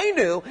 And they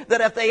knew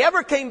that if they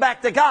ever came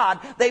back to God,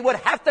 they would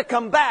have to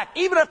come back.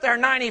 Even if they're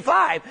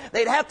 95,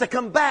 they'd have to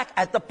come back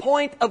at the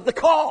point of the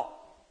call.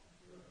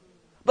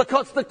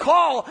 Because the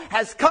call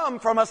has come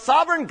from a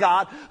sovereign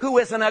God who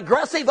is an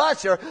aggressive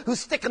usher who's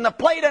sticking the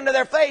plate under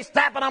their face,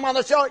 tapping them on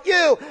the shoulder.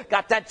 You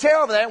got that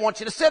chair over there. I want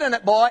you to sit in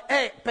it, boy.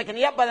 Hey, picking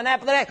you up by the nape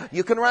of the neck.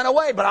 You can run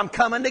away, but I'm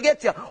coming to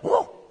get you.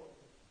 Whoa.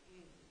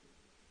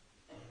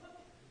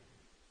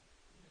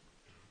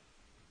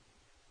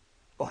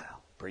 Well,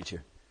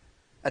 preacher,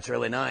 that's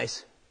really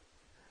nice.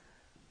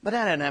 But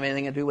that doesn't have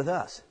anything to do with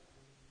us.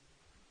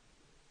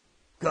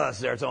 Because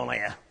there's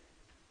only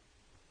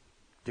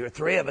 2 or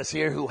 3 of us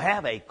here who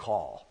have a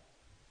call.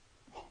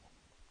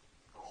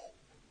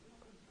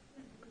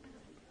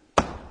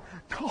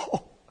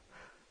 No.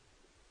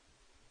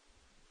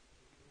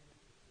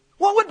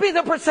 What would be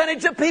the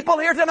percentage of people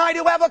here tonight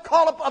who have a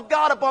call of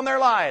God upon their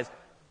lives?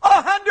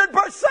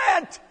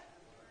 100%.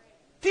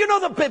 Do you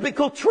know the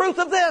biblical truth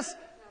of this?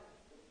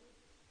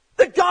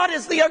 That God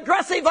is the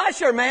aggressive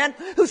usher, man,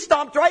 who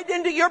stomped right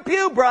into your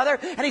pew, brother,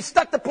 and he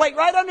stuck the plate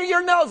right under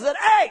your nose and,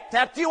 hey,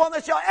 tapped you on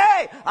the shoulder.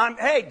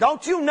 Hey,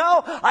 don't you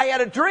know I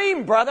had a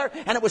dream, brother,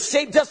 and it was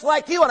shaped just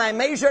like you, and I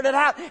measured it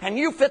out, and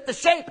you fit the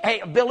shape.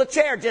 Hey, build a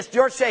chair, just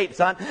your shape,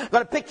 son. I'm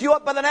going to pick you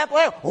up by the neck.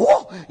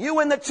 Whoa, you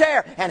in the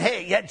chair. And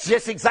hey, yeah,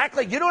 just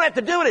exactly. You don't have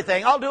to do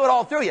anything. I'll do it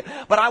all through you.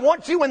 But I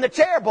want you in the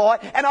chair, boy,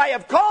 and I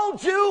have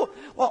called you.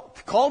 Well,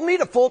 called me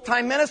to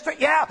full-time ministry?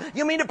 Yeah.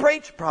 You mean to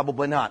preach?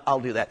 Probably not. I'll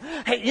do that.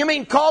 Hey, you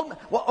mean called?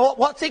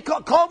 What's he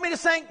called? Called me to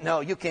sing?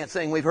 No, you can't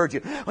sing. We've heard you.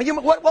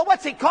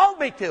 What's he called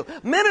me to?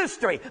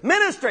 Ministry.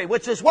 Ministry,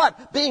 which is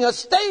what? Being a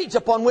stage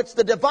upon which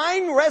the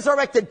divine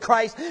resurrected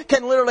Christ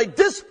can literally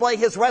display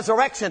his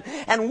resurrection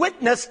and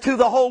witness to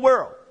the whole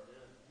world.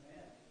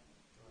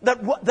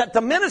 That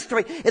the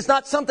ministry is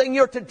not something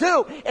you're to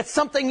do. It's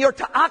something you're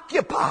to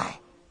occupy.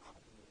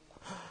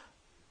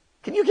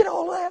 Can you get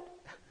all that?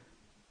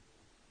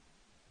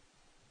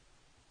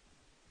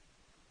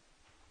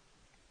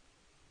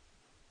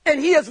 And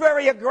he is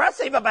very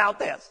aggressive about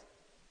this.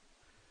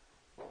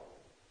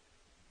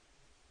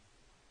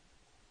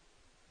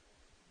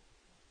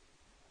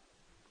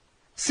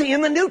 See,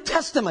 in the New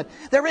Testament,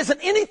 there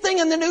isn't anything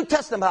in the New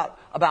Testament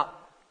about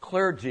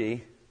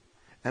clergy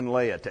and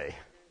laity.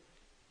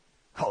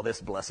 Oh,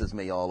 this blesses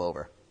me all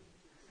over.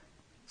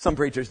 Some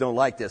preachers don't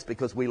like this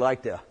because we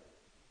like to,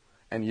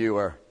 and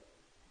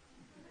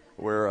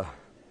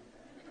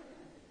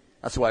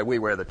that's why we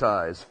wear the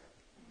ties.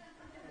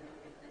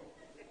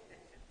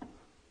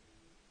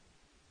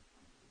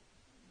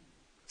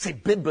 See,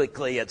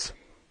 biblically, it's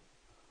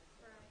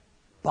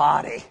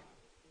body.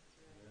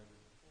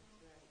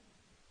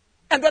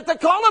 And that the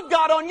call of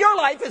God on your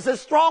life is as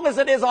strong as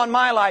it is on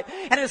my life,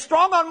 and as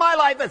strong on my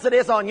life as it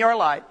is on your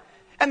life.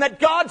 And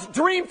that God's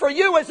dream for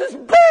you is as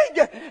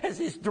big as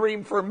his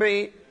dream for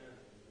me.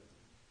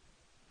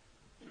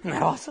 Isn't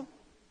that awesome?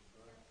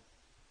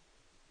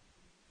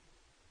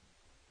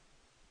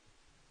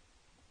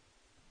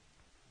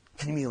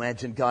 Can you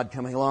imagine God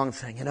coming along and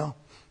saying,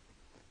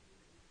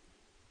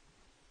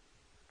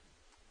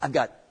 I've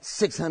got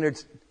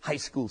 600 high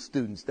school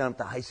students down at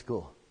the high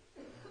school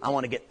I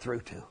want to get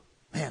through to.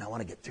 Man, I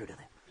want to get through to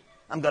them.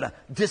 I'm going to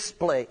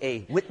display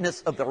a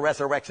witness of the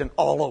resurrection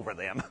all over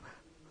them.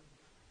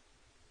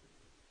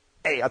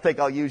 Hey, I think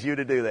I'll use you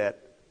to do that.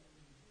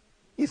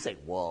 You say,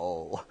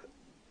 whoa.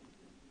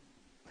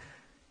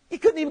 You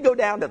couldn't even go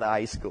down to the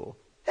high school.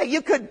 Hey,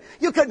 you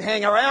couldn't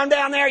hang around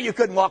down there. You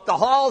couldn't walk the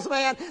halls,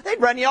 man. They'd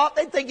run you off.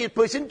 They'd think you're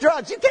pushing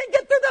drugs. You can't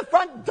get through the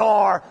front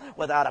door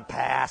without a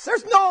pass.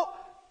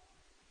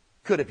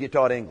 Could if you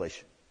taught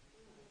English.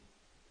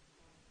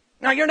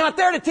 Now, you're not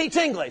there to teach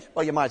English.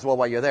 Well, you might as well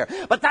while you're there.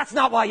 But that's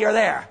not why you're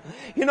there.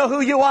 You know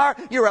who you are?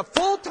 You're a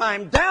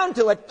full-time,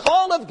 down-to-it,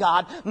 call of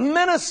God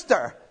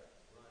minister.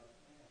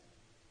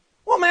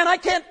 Well, man, I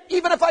can't,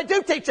 even if I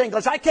do teach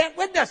English, I can't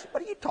witness.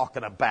 What are you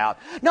talking about?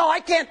 No, I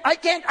can't.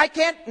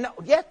 No,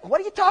 yeah,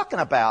 what are you talking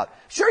about?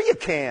 Sure you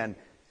can.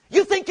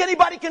 You think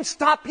anybody can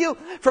stop you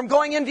from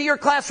going into your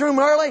classroom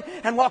early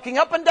and walking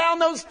up and down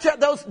those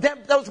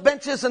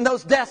benches and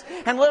those desks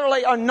and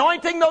literally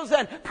anointing those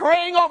and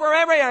praying over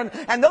everyone,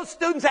 and those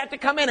students have to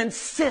come in and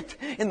sit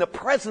in the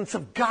presence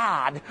of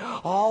God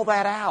all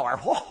that hour?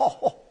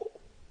 Whoa.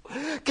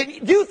 Do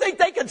you think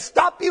they can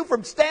stop you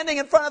from standing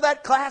in front of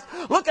that class,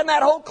 looking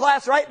that whole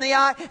class right in the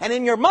eye, and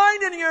in your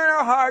mind and in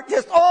your heart,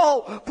 just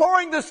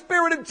pouring the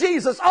Spirit of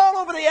Jesus all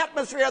over the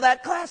atmosphere of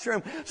that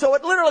classroom? So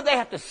it literally, they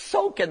have to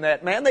soak in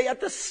that, man. They have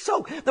to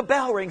soak. The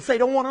bell rings. They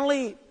don't want to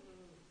leave.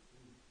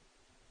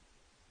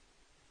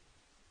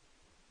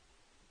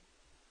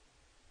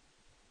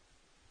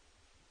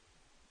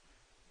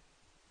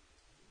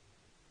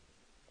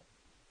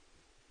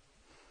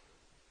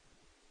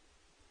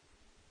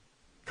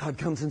 God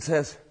comes and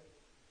says,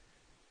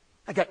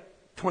 I got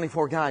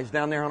 24 guys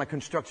down there on a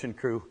construction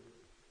crew.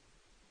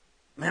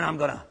 Man, I'm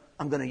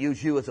gonna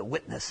use you as a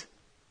witness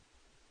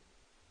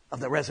of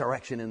the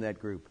resurrection in that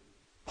group.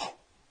 Oh,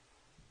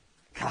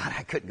 God,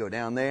 I couldn't go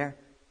down there,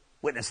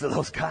 witness to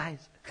those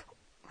guys.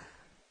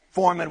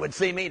 Foreman would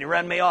see me to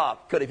run me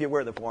off. Could if you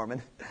were the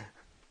foreman.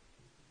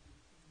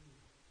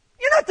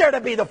 You're not there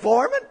to be the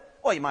foreman.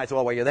 Well, you might as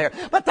well while you're there.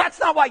 But that's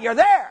not why you're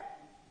there.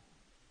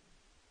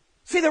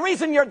 See, the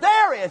reason you're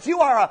there is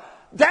you are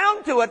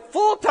down to it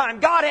full-time.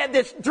 God had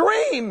this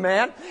dream,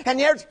 man. And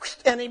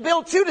he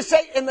built you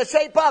in the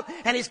shape up.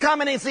 And he's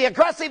coming. He's the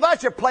aggressive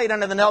usher, plate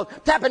under the nose,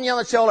 tapping you on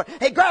the shoulder.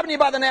 Hey, grabbing you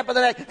by the nape of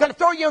the neck. Going to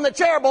throw you in the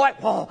chair, boy.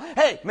 Whoa.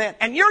 Hey, man.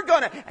 And you're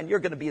going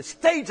to be a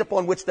stage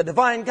upon which the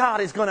divine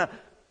God is going to.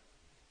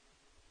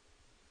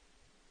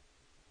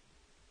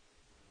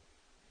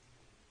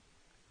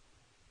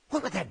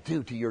 What would that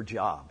do to your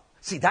job?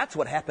 See, that's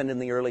what happened in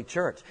the early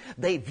church.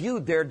 They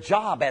viewed their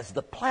job as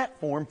the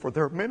platform for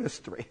their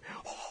ministry.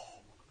 Oh.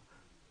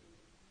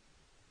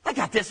 I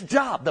got this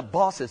job. The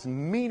boss is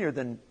meaner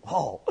than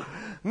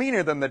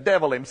the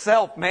devil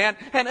himself, man.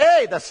 And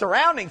hey, the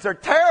surroundings are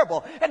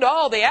terrible. And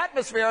the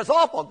atmosphere is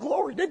awful.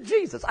 Glory to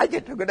Jesus. I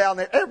get to go down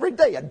there every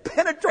day and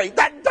penetrate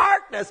that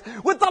darkness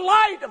with the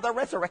light of the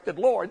resurrected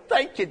Lord.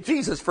 Thank you,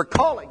 Jesus, for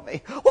calling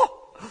me. Whoa.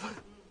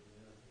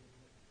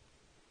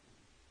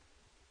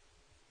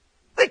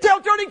 They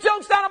tell dirty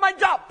jokes down on my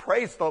job.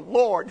 Praise the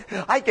Lord.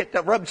 I get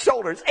to rub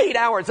shoulders 8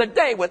 hours a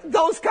day with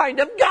those kind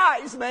of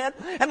guys, man,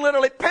 and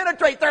literally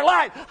penetrate their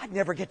lives. I'd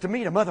never get to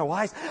meet them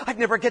otherwise. I'd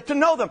never get to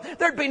know them.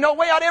 There'd be no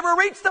way I'd ever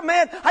reach them,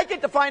 man. I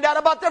get to find out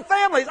about their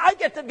families. I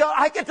get to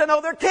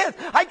know their kids.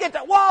 I get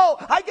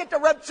to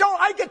rub shoulders.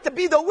 I get to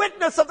be the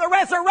witness of the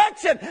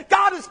resurrection.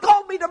 God has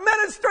called me to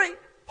ministry.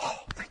 Oh,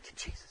 thank you,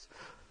 Jesus.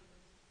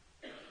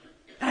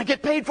 And I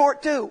get paid for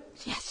it too.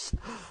 Yes.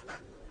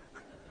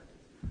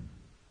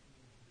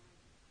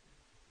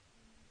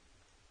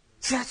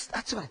 See,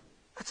 that's what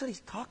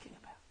he's talking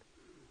about.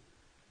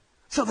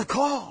 So the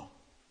call.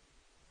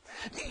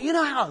 You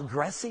know how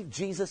aggressive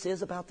Jesus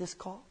is about this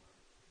call?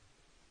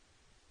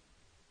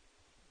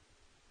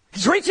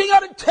 He's reaching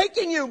out and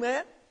taking you,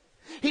 man.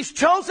 He's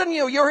chosen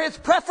you. You're his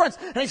preference.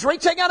 And he's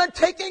reaching out and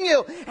taking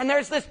you. And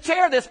there's this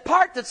chair, this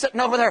part that's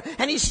sitting over there.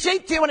 And he's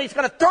shaped you and he's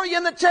going to throw you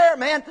in the chair,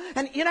 man.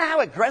 And you know how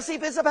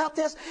aggressive he is about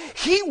this?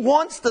 He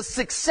wants the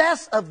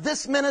success of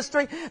this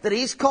ministry that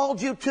he's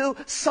called you to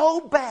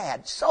so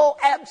bad. So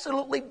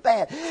absolutely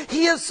bad.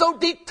 He is so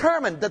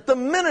determined that the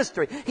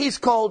ministry he's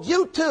called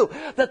you to,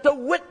 that the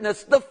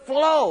witness, the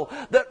flow,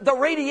 the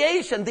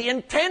radiation, the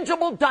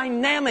intangible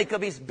dynamic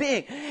of his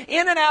being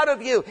in and out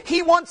of you.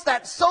 He wants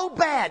that so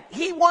bad.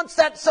 He wants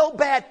that so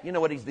bad. You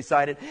know what he's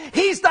decided?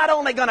 He's not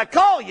only going to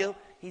call you,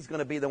 he's going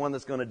to be the one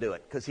that's going to do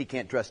it because he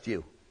can't trust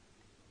you.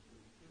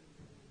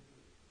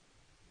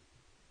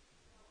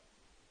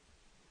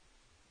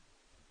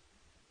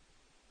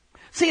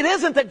 See, it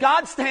isn't that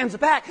God stands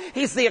back.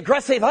 He's the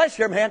aggressive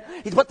usher, man.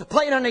 He's put the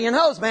plate under your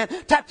nose, man.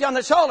 Tapped you on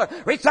the shoulder.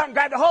 Reached out and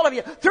grabbed a hold of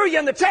you. Threw you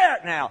in the chair.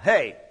 Now,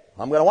 hey,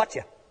 I'm going to watch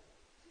you.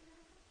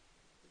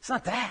 It's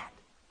not that.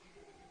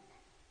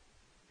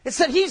 It's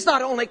that he's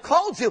not only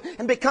called you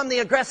and become the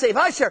aggressive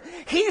usher,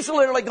 he's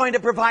literally going to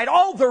provide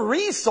all the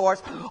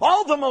resource,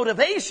 all the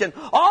motivation,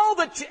 all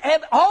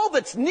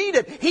that's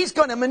needed. He's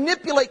going to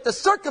manipulate the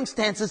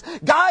circumstances,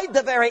 guide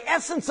the very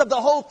essence of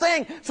the whole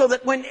thing, so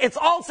that when it's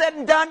all said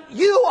and done,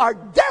 you are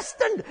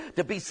destined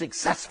to be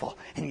successful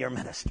in your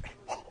ministry.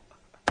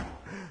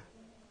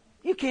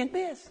 You can't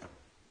miss.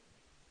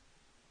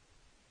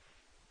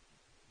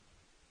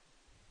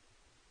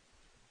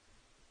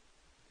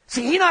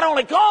 See, he not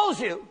only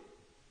calls you,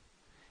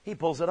 he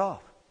pulls it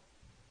off.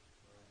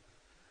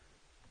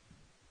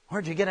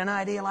 Where'd you get an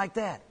idea like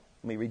that?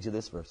 Let me read you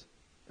this verse.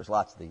 There's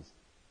lots of these.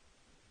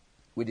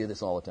 We do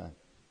this all the time.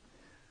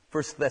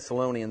 1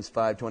 Thessalonians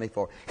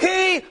 5:24.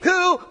 He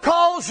who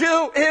calls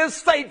you is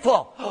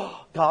faithful.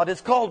 God has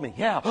called me.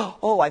 Yeah.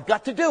 Oh, I've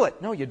got to do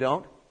it. No, you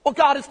don't. Well,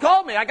 God has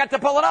called me. I got to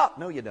pull it off.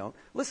 No, you don't.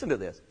 Listen to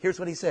this. Here's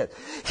what he said.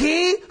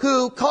 He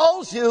who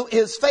calls you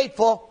is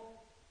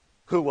faithful,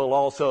 who will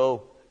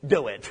also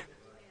do it.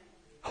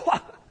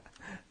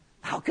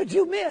 How could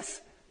you miss?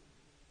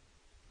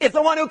 If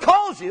the one who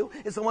calls you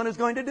is the one who's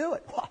going to do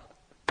it.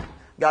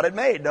 Got it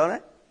made, don't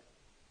it?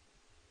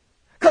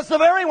 Because the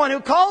very one who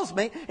calls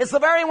me is the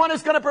very one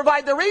who's going to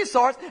provide the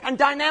resource and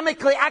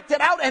dynamically act it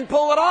out and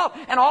pull it off.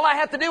 And all I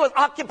have to do is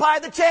occupy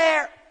the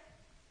chair.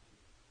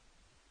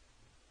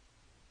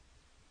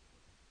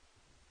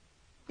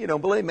 You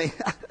don't believe me?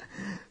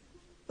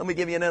 Let me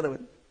give you another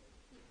one.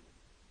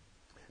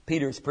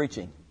 Peter's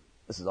preaching.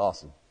 This is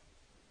awesome.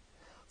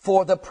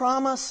 For the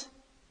promise...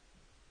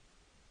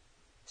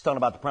 He's talking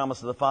about the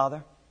promise of the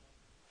Father,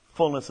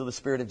 fullness of the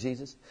Spirit of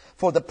Jesus.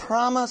 For the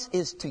promise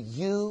is to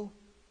you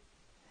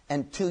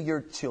and to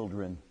your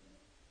children,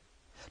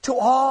 to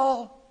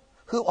all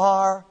who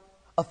are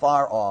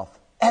afar off,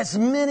 as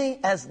many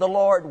as the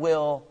Lord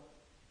will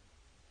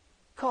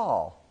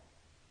call.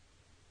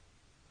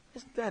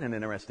 Isn't that an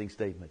interesting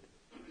statement?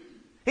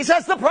 He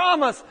says the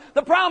promise,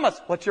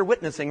 what you're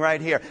witnessing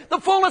right here. The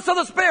fullness of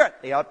the Spirit,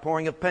 the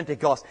outpouring of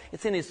Pentecost.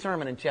 It's in his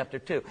sermon in chapter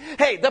 2.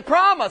 Hey, the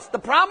promise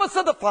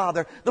of the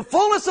Father, the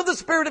fullness of the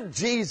Spirit of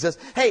Jesus.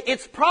 Hey,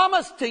 it's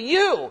promised to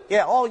you.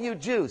 Yeah, all you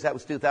Jews. That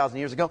was 2,000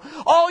 years ago.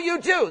 All you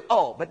Jews.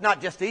 Oh, but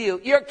not just to you.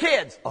 Your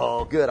kids.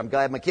 Oh, good. I'm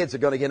glad my kids are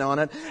going to get on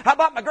it. How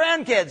about my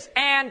grandkids?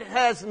 And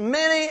as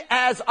many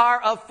as are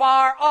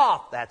afar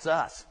off. That's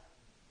us.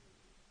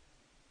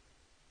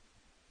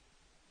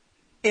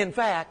 In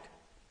fact,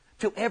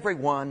 to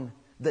everyone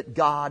that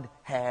God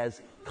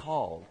has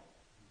called.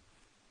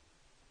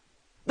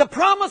 The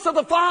promise of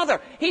the Father.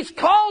 He's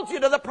called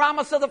you to the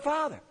promise of the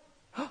Father.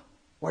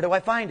 Where do I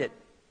find it?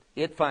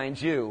 It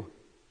finds you.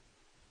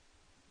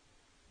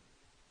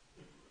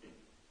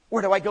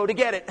 Where do I go to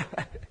get it?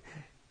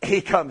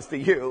 He comes to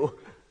you.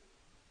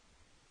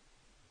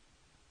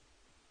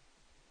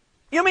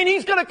 You mean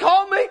he's going to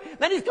call me?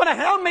 Then he's going to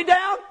hound me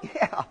down?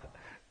 Yeah.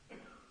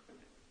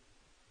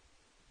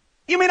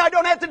 You mean I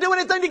don't have to do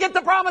anything to get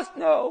the promise?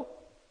 No.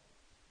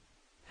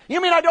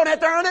 You mean I don't have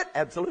to earn it?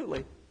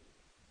 Absolutely.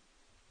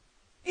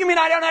 You mean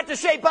I don't have to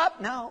shape up?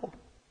 No.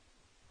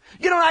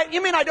 You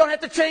mean I don't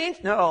have to change?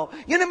 No.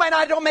 You mean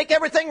I don't make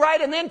everything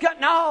right and then cut?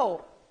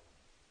 No.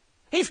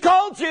 He's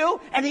called you,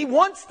 and He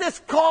wants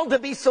this call to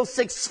be so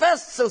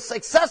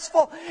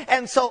successful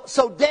and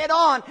so dead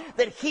on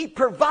that He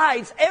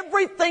provides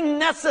everything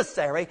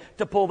necessary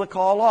to pull the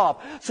call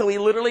off. So He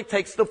literally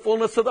takes the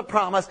fullness of the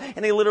promise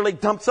and He literally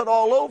dumps it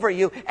all over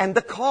you. And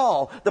the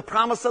call, the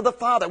promise of the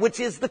Father, which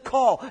is the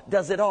call,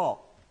 does it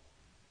all.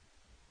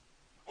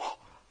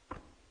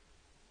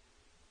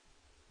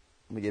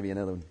 Let me give you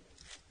another one.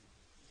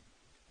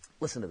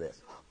 Listen to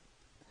this.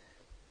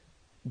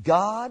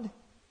 God,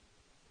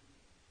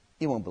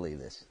 you won't believe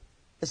this.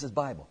 This is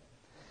Bible.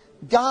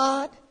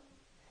 God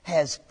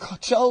has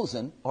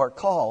chosen or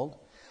called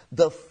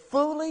the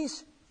foolish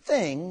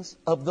things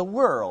of the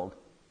world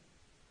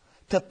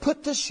to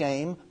put to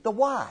shame the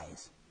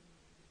wise.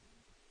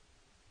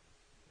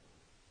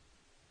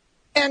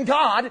 And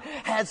God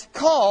has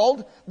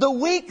called the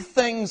weak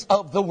things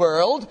of the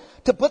world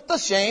to put to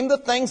shame the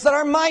things that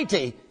are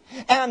mighty.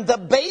 And the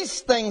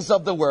base things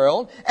of the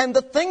world and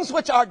the things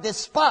which are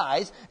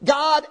despised,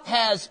 God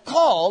has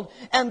called,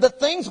 and the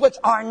things which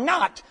are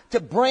not, to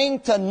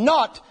bring to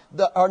naught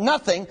or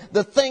nothing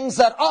the things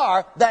that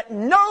are, that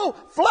no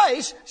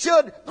flesh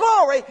should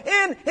glory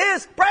in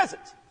His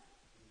presence.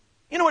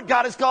 You know what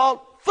God has called?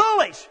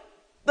 Foolish.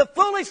 The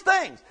foolish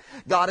things.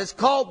 God has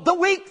called the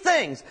weak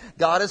things.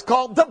 God has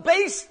called the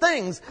base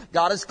things.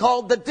 God has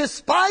called the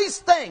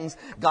despised things.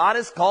 God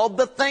has called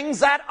the things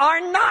that are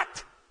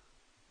not.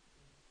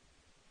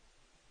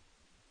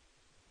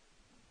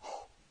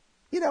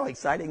 You know how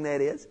exciting that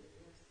is?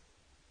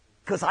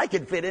 Because I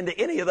can fit into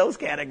any of those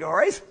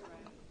categories.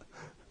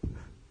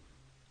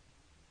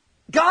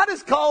 God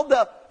has called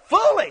the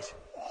foolish.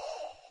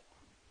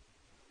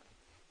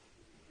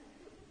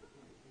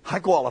 I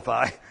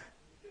qualify.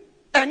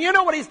 And you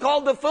know what He's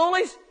called the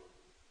foolish?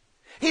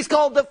 He's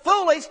called the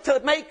foolish to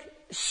make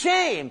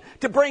shame,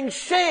 to bring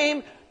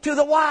shame to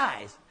the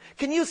wise.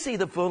 Can you see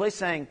the foolish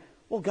saying,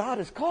 well, God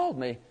has called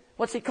me.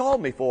 What's He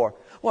called me for?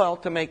 Well,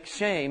 to make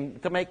shame,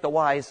 to make the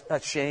wise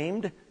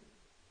ashamed.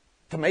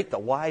 To make the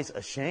wise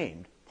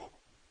ashamed.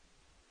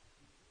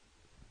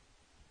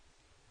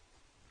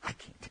 I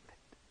can't do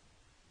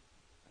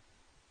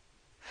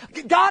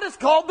that. God has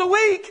called the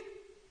weak.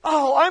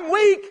 Oh, I'm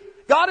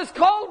weak. God has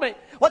called me.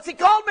 What's He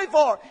called me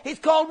for? He's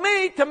called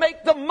me to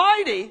make the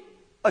mighty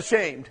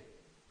ashamed.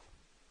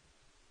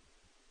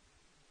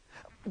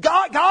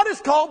 God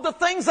has called the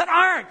things that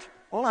aren't.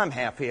 Well, I'm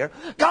half here.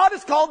 God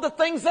has called the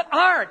things that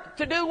aren't.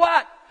 To do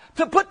what?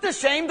 To put to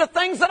shame the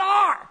things that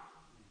are.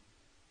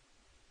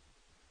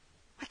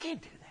 I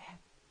can't do that.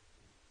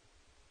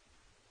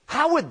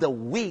 How would the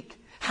weak,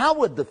 how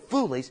would the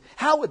foolish,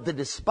 how would the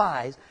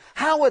despised,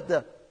 how would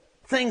the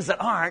things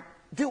that aren't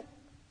do?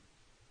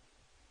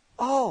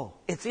 Oh,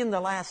 it's in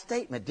the last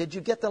statement. Did you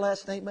get the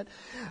last statement?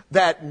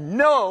 That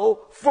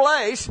no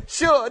flesh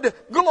should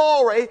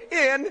glory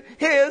in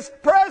His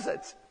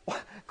presence.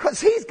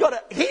 Because He's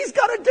gonna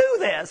do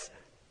this.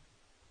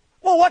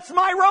 Well, what's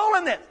my role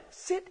in this?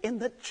 Sit in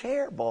the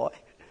chair, boy.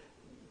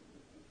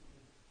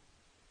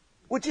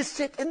 Would you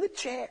sit in the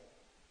chair?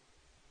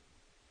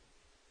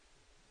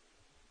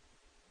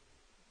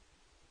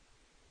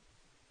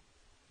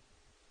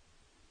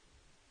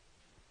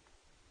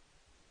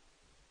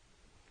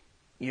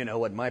 You know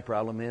what my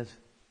problem is?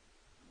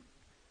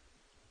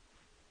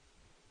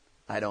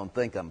 I don't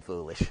think I'm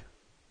foolish.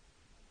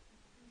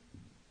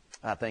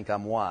 I think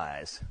I'm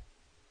wise.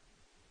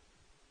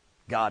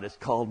 God has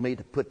called me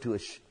to put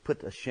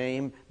to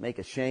shame, make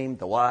ashamed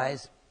the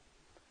wise.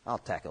 I'll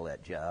tackle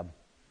that job.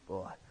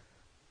 Boy.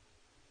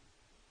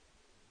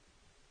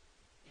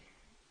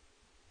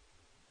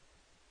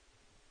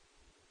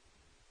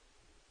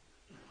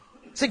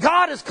 See,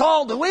 God has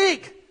called the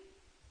weak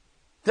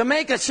to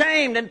make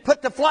ashamed and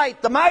put to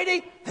flight the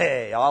mighty.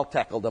 Hey, I'll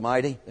tackle the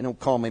mighty. They don't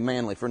call me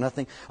manly for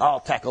nothing. I'll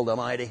tackle the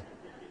mighty.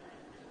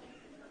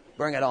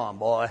 Bring it on,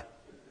 boy.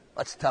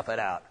 Let's tough it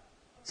out.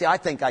 See, I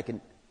think I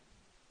can.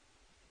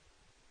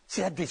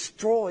 See, that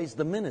destroys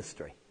the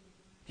ministry.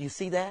 Do you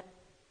see that?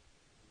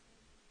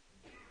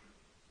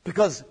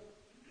 Because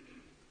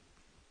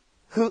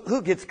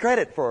who gets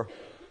credit for?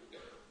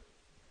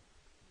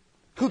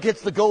 Who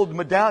gets the gold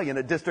medallion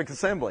at district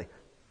assembly?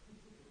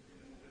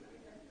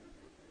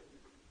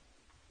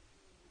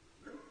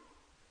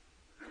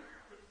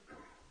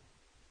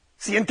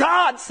 See, and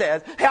God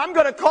says, hey, I'm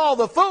going to call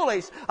the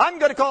foolish, I'm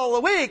going to call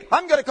the weak,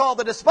 I'm going to call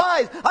the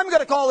despised, I'm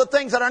going to call the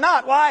things that are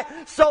not. Why?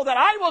 So that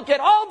I will get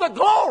all the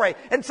glory.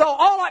 And so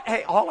all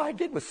I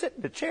did was sit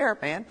in the chair,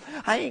 man.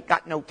 I ain't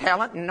got no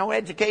talent and no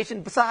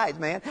education besides,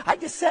 man. I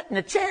just sat in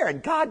the chair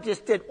and God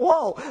just did,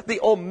 whoa,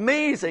 the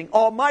amazing,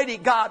 almighty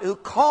God who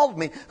called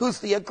me, who's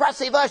the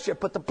aggressive usher,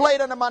 put the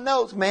blade under my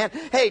nose, man.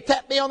 Hey,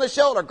 tapped me on the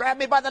shoulder, grabbed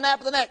me by the nape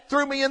of the neck,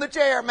 threw me in the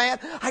chair, man.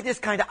 I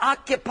just kind of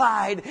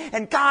occupied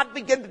and God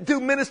began to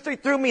do ministry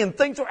through me and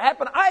things were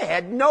happening. I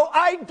had no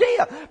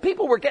idea.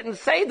 People were getting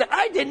saved that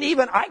I didn't.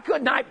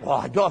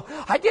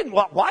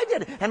 Why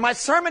did it? And my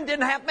sermon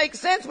didn't make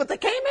sense, but they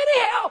came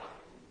anyhow.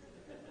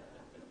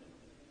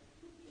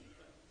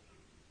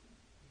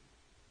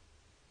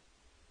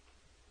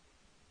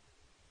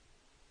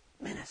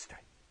 Ministry.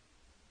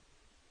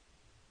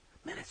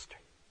 Ministry.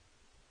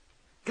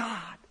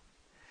 God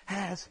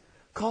has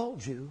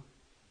called you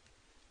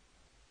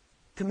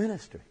to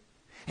ministry.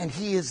 And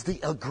He is the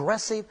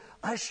aggressive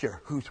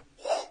usher who's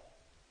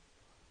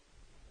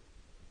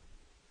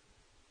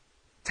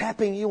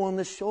tapping you on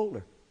the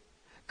shoulder,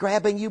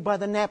 grabbing you by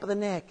the nape of the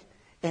neck,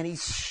 and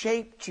He's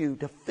shaped you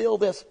to fill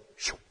this.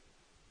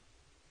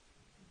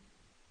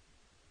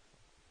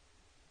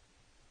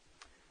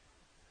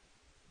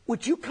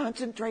 Would you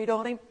concentrate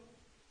on Him?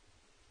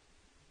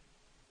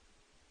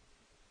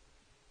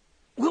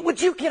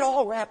 Would you get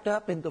all wrapped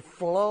up in the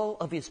flow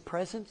of His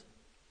presence?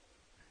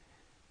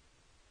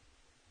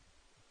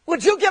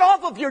 Would you get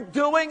off of your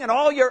doing and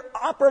all your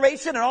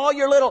operation and all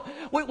your little...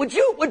 Would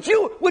you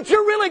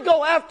really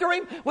go after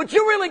Him? Would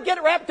you really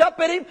get wrapped up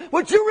in Him?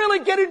 Would you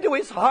really get into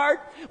His heart?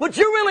 Would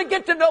you really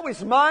get to know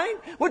His mind?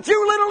 Would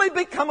you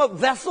literally become a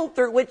vessel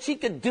through which He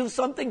can do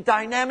something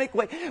dynamic?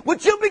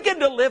 Would you begin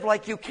to live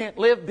like you can't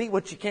live, be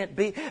what you can't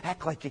be,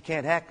 act like you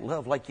can't act,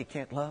 love like you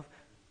can't love?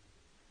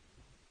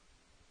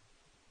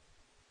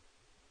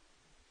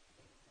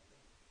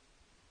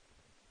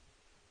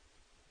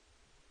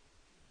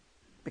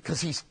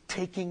 Because He's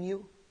taking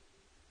you.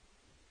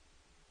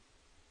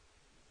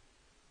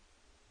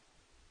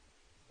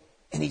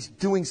 And He's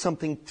doing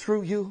something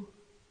through you.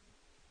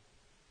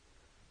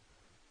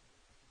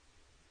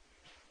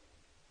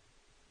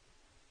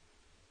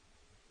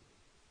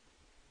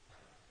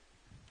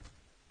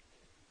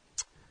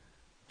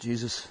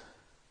 Jesus,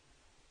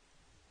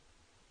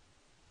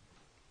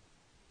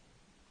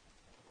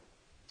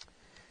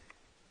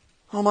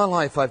 all my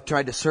life I've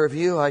tried to serve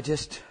You.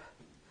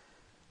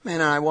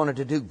 I wanted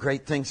to do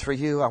great things for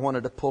You. I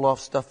wanted to pull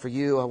off stuff for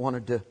You. I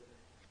wanted to...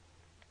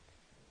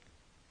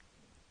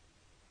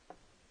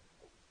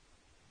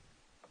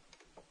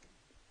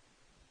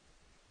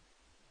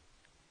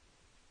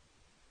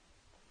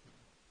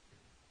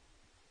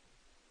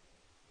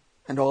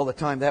 And all the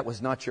time that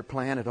was not Your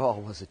plan at all,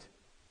 was it?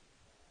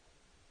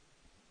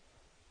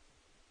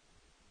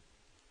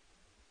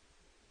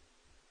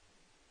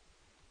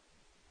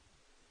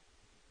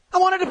 I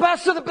wanted to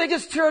pastor the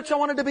biggest church. I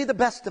wanted to be the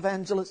best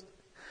evangelist.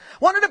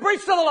 Wanted to preach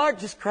to the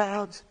largest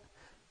crowds.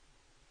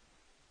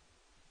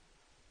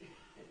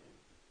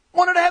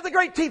 Wanted to have the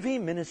great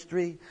TV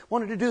ministry.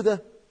 Wanted to do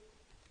the...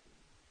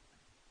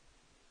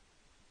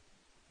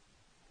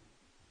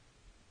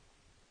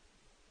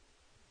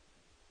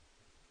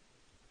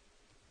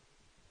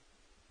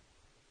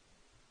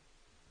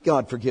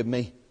 God forgive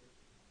me.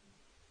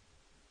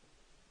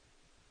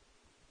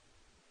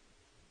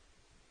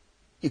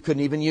 You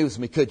couldn't even use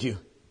me, could you?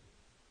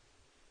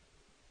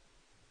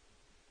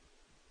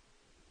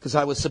 Because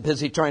I was so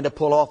busy trying to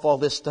pull off all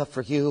this stuff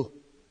for You,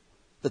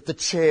 that the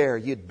chair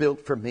You'd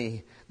built for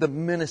me, the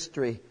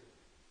ministry,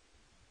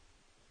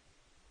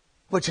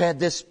 which had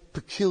this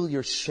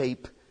peculiar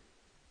shape,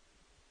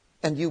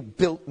 and You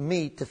built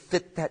me to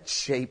fit that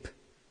shape,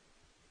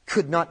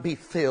 could not be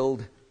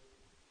filled.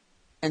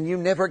 And You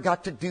never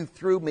got to do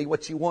through me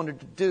what You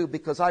wanted to do,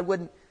 because I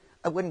wouldn't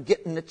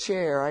get in the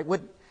chair.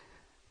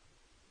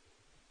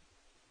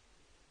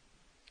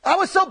 I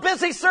was so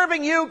busy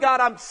serving You. God,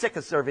 I'm sick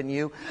of serving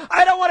You.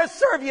 I don't want to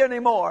serve You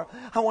anymore.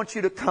 I want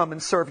You to come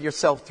and serve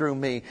Yourself through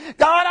me.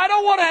 God, I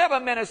don't want to have a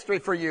ministry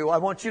for You. I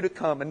want You to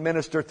come and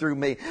minister through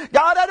me.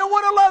 God, I don't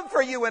want to love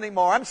for You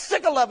anymore. I'm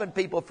sick of loving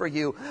people for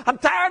You. I'm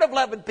tired of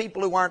loving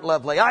people who aren't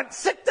lovely. I'm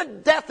sick to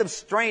death of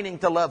straining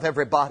to love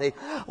everybody.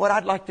 What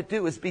I'd like to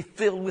do is be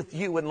filled with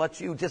You and let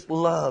You just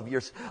love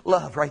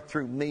right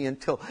through me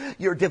until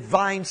Your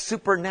divine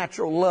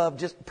supernatural love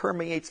just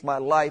permeates my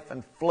life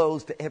and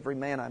flows to every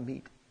man I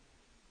meet.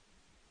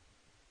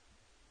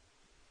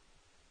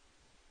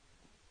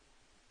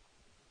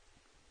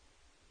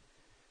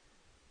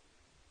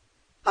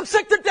 I'm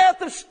sick to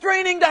death of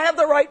straining to have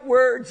the right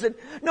words and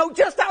know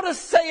just how to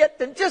say it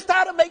and just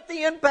how to make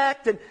the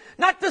impact and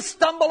not to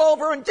stumble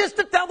over and just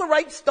to tell the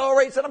right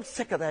stories. And I'm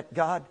sick of that,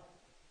 God.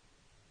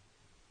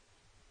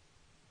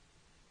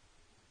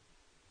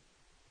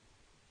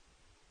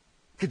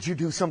 Could You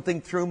do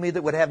something through me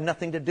that would have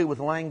nothing to do with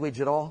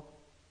language at all?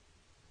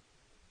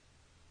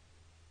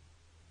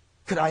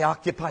 Could I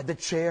occupy the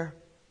chair?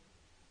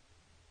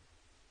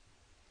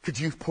 Could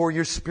You pour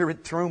Your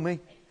Spirit through me?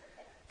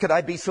 Could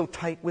I be so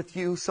tight with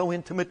You, so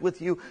intimate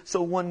with You,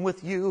 so one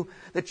with You,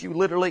 that you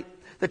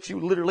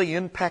literally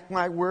impact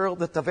my world,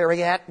 that the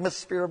very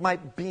atmosphere of my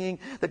being,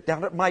 that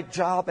down at my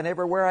job and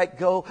everywhere I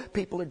go,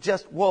 people are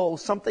just, whoa,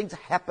 something's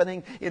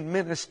happening in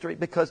ministry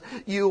because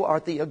You are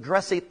the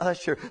aggressive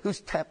usher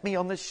who's tapped me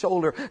on the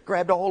shoulder,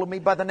 grabbed a hold of me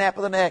by the nape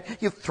of the neck.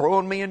 You've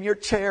thrown me in Your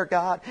chair,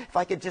 God. If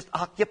I could just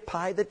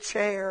occupy the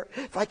chair,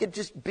 if I could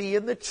just be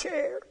in the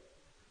chair.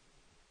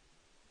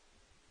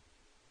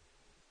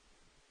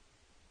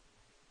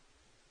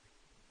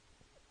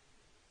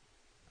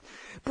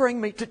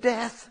 Bring me to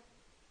death.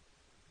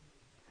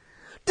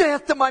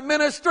 Death to my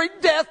ministry,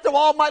 death to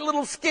all my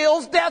little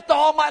skills, death to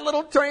all my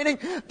little training,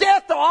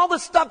 death to all the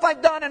stuff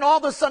I've done and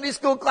all the Sunday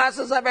school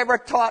classes I've ever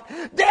taught,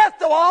 death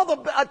to all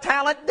the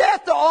talent,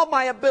 death to all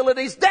my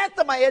abilities, death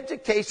to my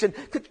education.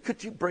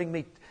 Could you bring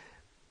me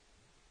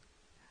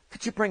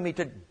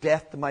to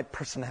death to my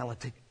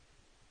personality?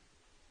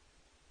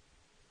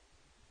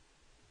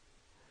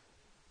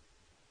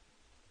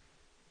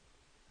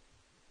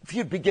 If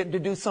you'd begin to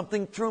do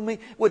something through me,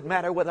 wouldn't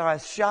matter whether I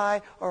was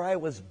shy or I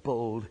was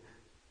bold.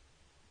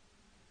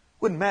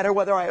 Wouldn't matter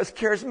whether I was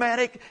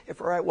charismatic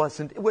or I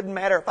wasn't. It wouldn't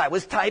matter if I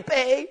was type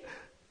A,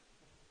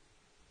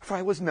 if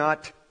I was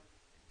not.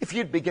 If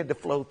you'd begin to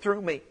flow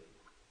through me.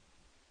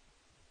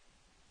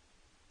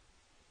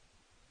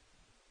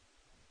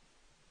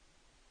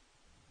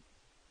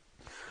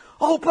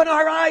 Open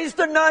our eyes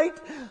tonight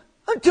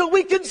until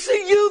we can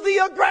see you,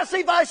 the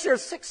aggressive usher.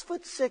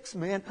 6'6",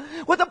 man,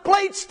 with a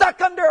plate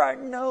stuck under our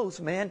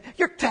nose, man.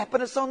 You're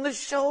tapping us on the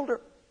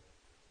shoulder.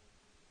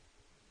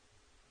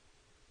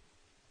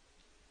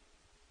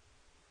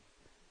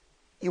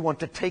 You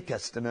want to take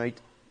us tonight.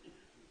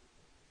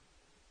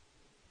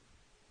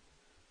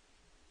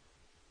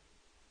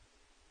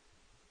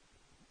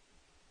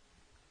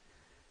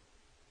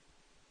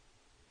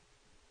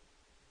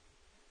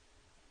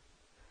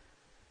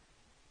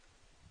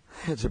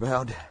 Heads are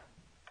bowed.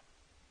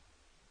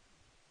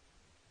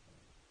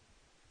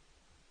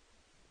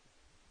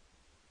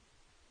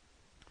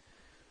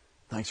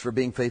 Thanks for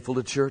being faithful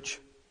to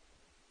church.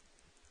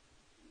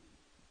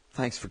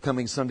 Thanks for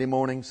coming Sunday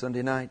morning,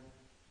 Sunday night.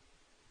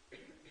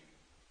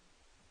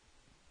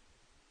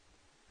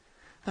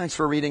 Thanks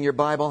for reading your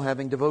Bible,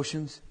 having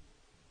devotions.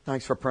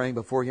 Thanks for praying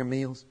before your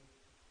meals.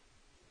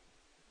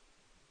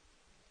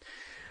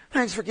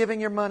 Thanks for giving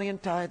your money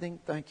and tithing.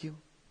 Thank you.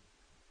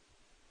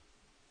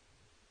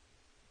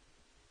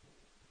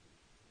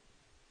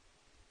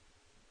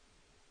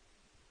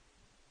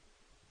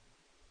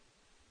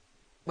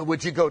 But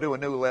would you go to a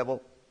new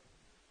level?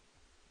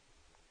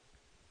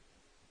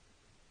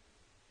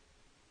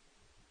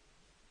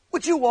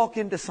 Would you walk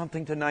into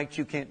something tonight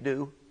you can't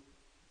do?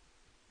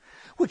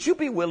 Would you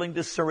be willing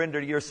to surrender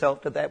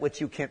yourself to that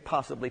which you can't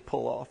possibly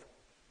pull off?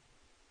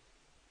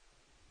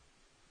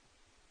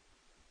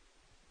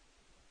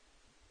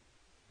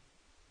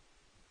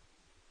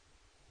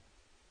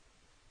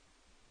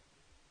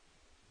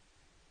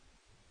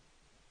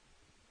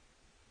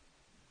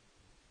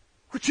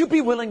 Would you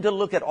be willing to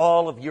look at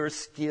all of your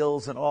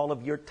skills and all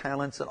of your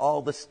talents and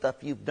all the stuff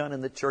you've done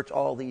in the church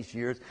all these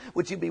years?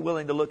 Would you be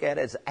willing to look at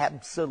it as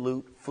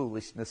absolute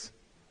foolishness?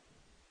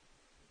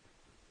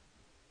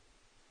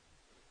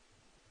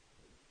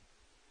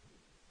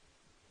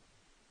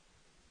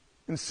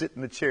 And sit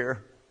in the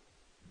chair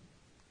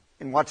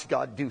and watch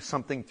God do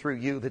something through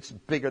you that's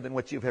bigger than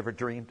what you've ever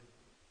dreamed?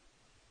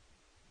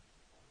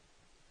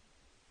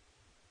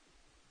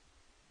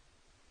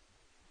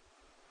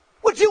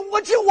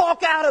 Would you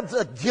walk out of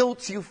the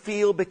guilt you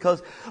feel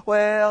because,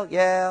 well,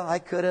 yeah, I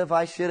could have,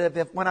 I should have.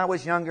 If when I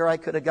was younger, I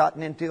could have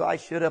gotten into, I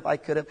should have, I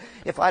could have.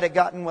 If I'd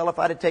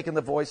have taken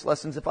the voice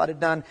lessons,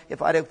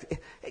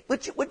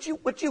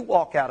 would you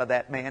walk out of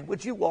that, man?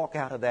 Would you walk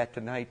out of that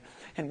tonight?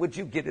 And would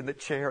you get in the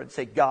chair and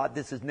say, God,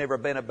 this has never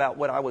been about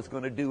what I was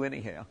going to do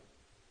anyhow.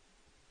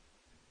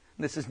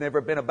 This has never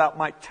been about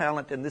my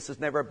talent, and this has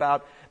never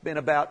been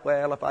about,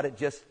 well, if I'd have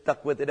just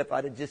stuck with it, if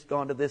I'd have just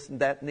gone to this and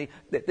that.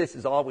 This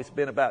has always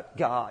been about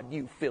God,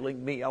 you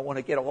filling me. I want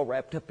to get all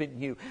wrapped up in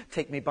you.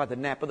 Take me by the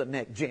nape of the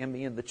neck, jam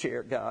me in the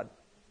chair, God.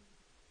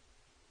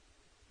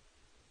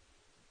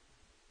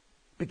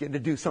 Begin to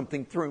do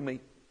something through me.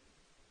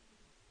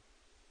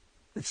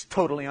 It's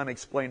totally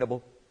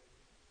unexplainable.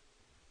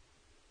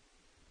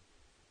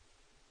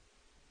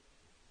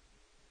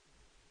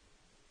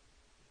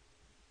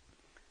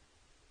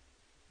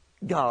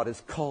 God has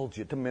called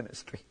you to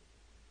ministry.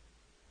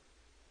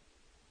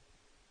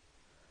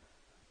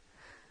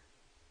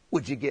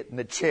 Would you get in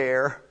the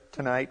chair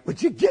tonight?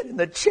 Would you get in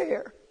the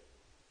chair?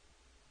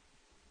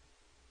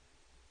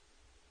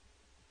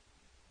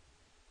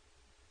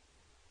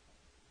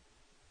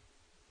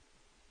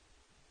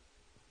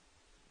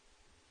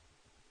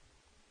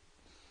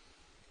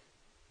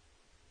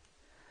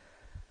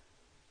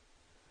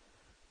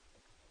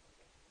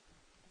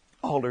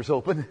 Altar's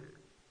open.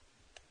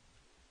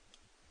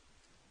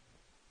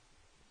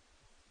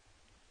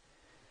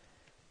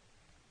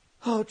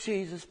 Oh,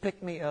 Jesus,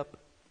 pick me up.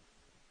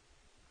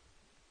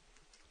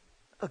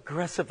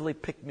 Aggressively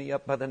pick me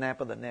up by the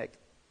nape of the neck.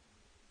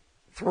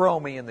 Throw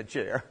me in the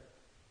chair.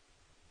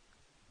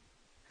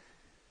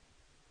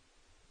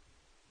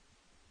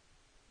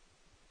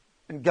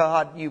 And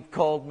God, you've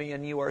called me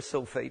and you are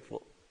so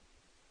faithful.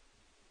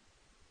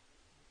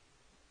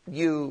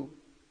 You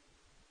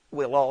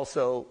will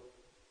also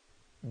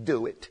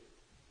do it.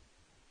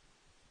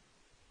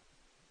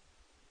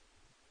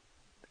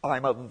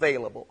 I'm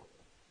available.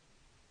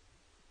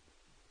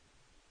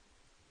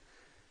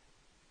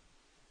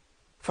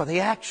 For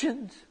the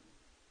actions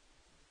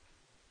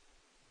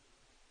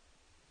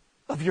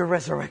of your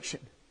resurrection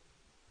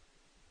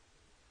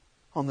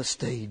on the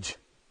stage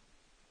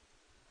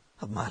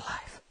of my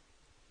life.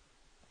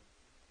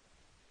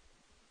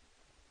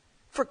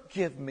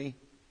 Forgive me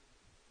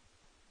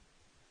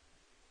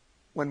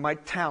when my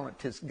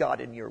talent has got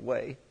in your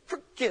way.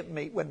 Forgive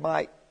me when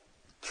my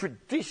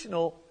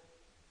traditional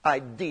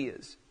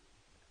ideas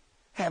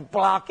have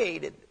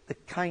blockaded the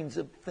kinds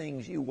of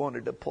things you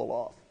wanted to pull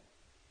off.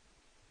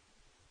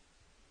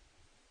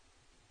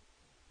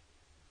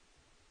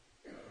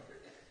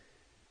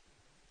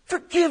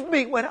 Forgive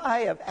me when I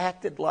have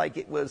acted like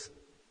it was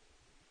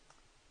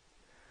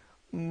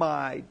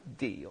my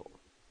deal.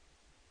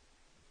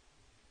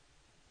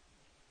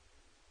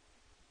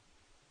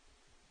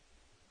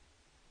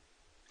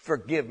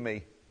 Forgive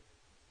me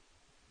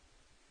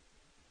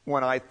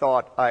when I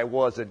thought I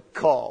wasn't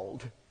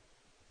called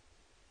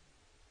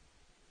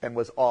and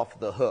was off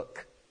the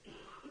hook.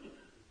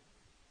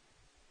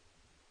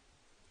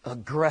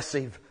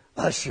 Aggressive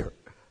usher.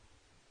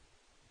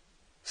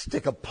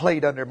 Stick a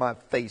plate under my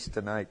face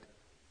tonight.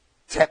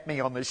 Tap me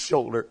on the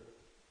shoulder.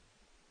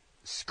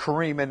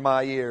 Scream in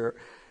my ear.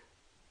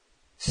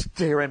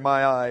 Stare in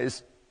my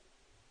eyes.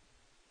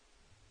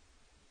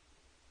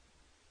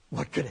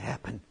 What could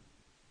happen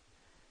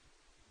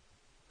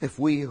if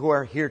we who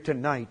are here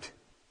tonight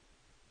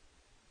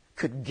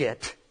could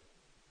get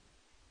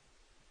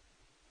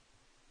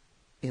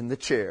in the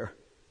chair?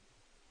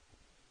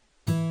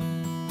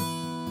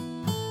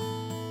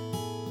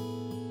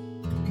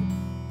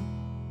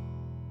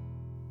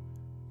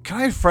 Can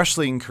I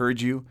freshly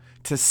encourage you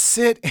to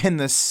sit in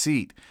the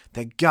seat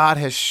that God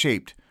has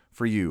shaped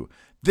for you?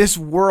 This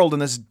world,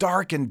 and this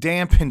dark and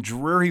damp and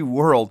dreary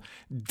world,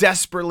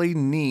 desperately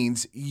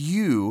needs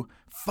you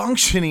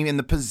functioning in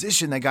the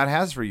position that God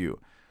has for you.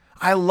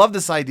 I love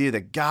this idea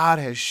that God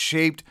has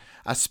shaped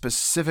a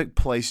specific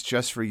place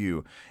just for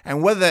you.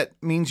 And whether that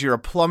means you're a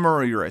plumber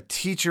or you're a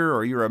teacher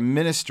or you're a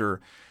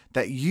minister,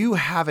 that you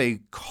have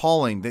a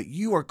calling, that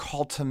you are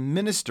called to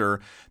minister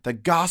the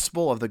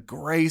gospel of the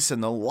grace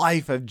and the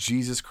life of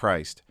Jesus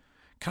Christ.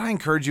 Can I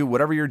encourage you,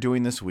 whatever you're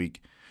doing this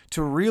week,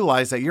 to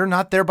realize that you're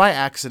not there by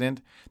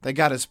accident, that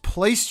God has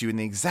placed you in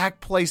the exact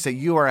place that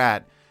you are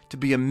at to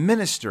be a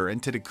minister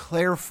and to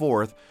declare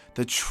forth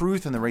the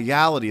truth and the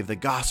reality of the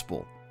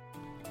gospel.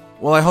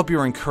 Well, I hope you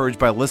were encouraged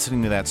by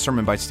listening to that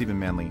sermon by Stephen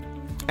Manley.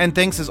 And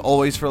thanks as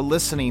always for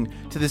listening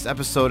to this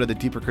episode of the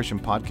Deeper Christian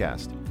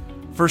Podcast.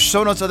 For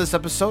show notes of this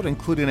episode,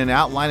 including an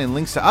outline and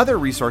links to other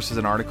resources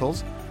and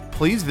articles,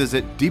 please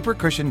visit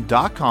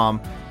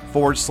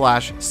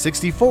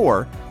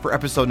deeperchristian.com/64 for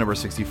episode number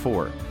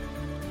 64.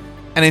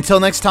 And until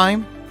next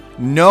time,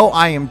 know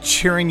I am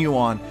cheering you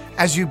on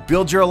as you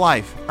build your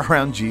life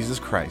around Jesus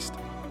Christ.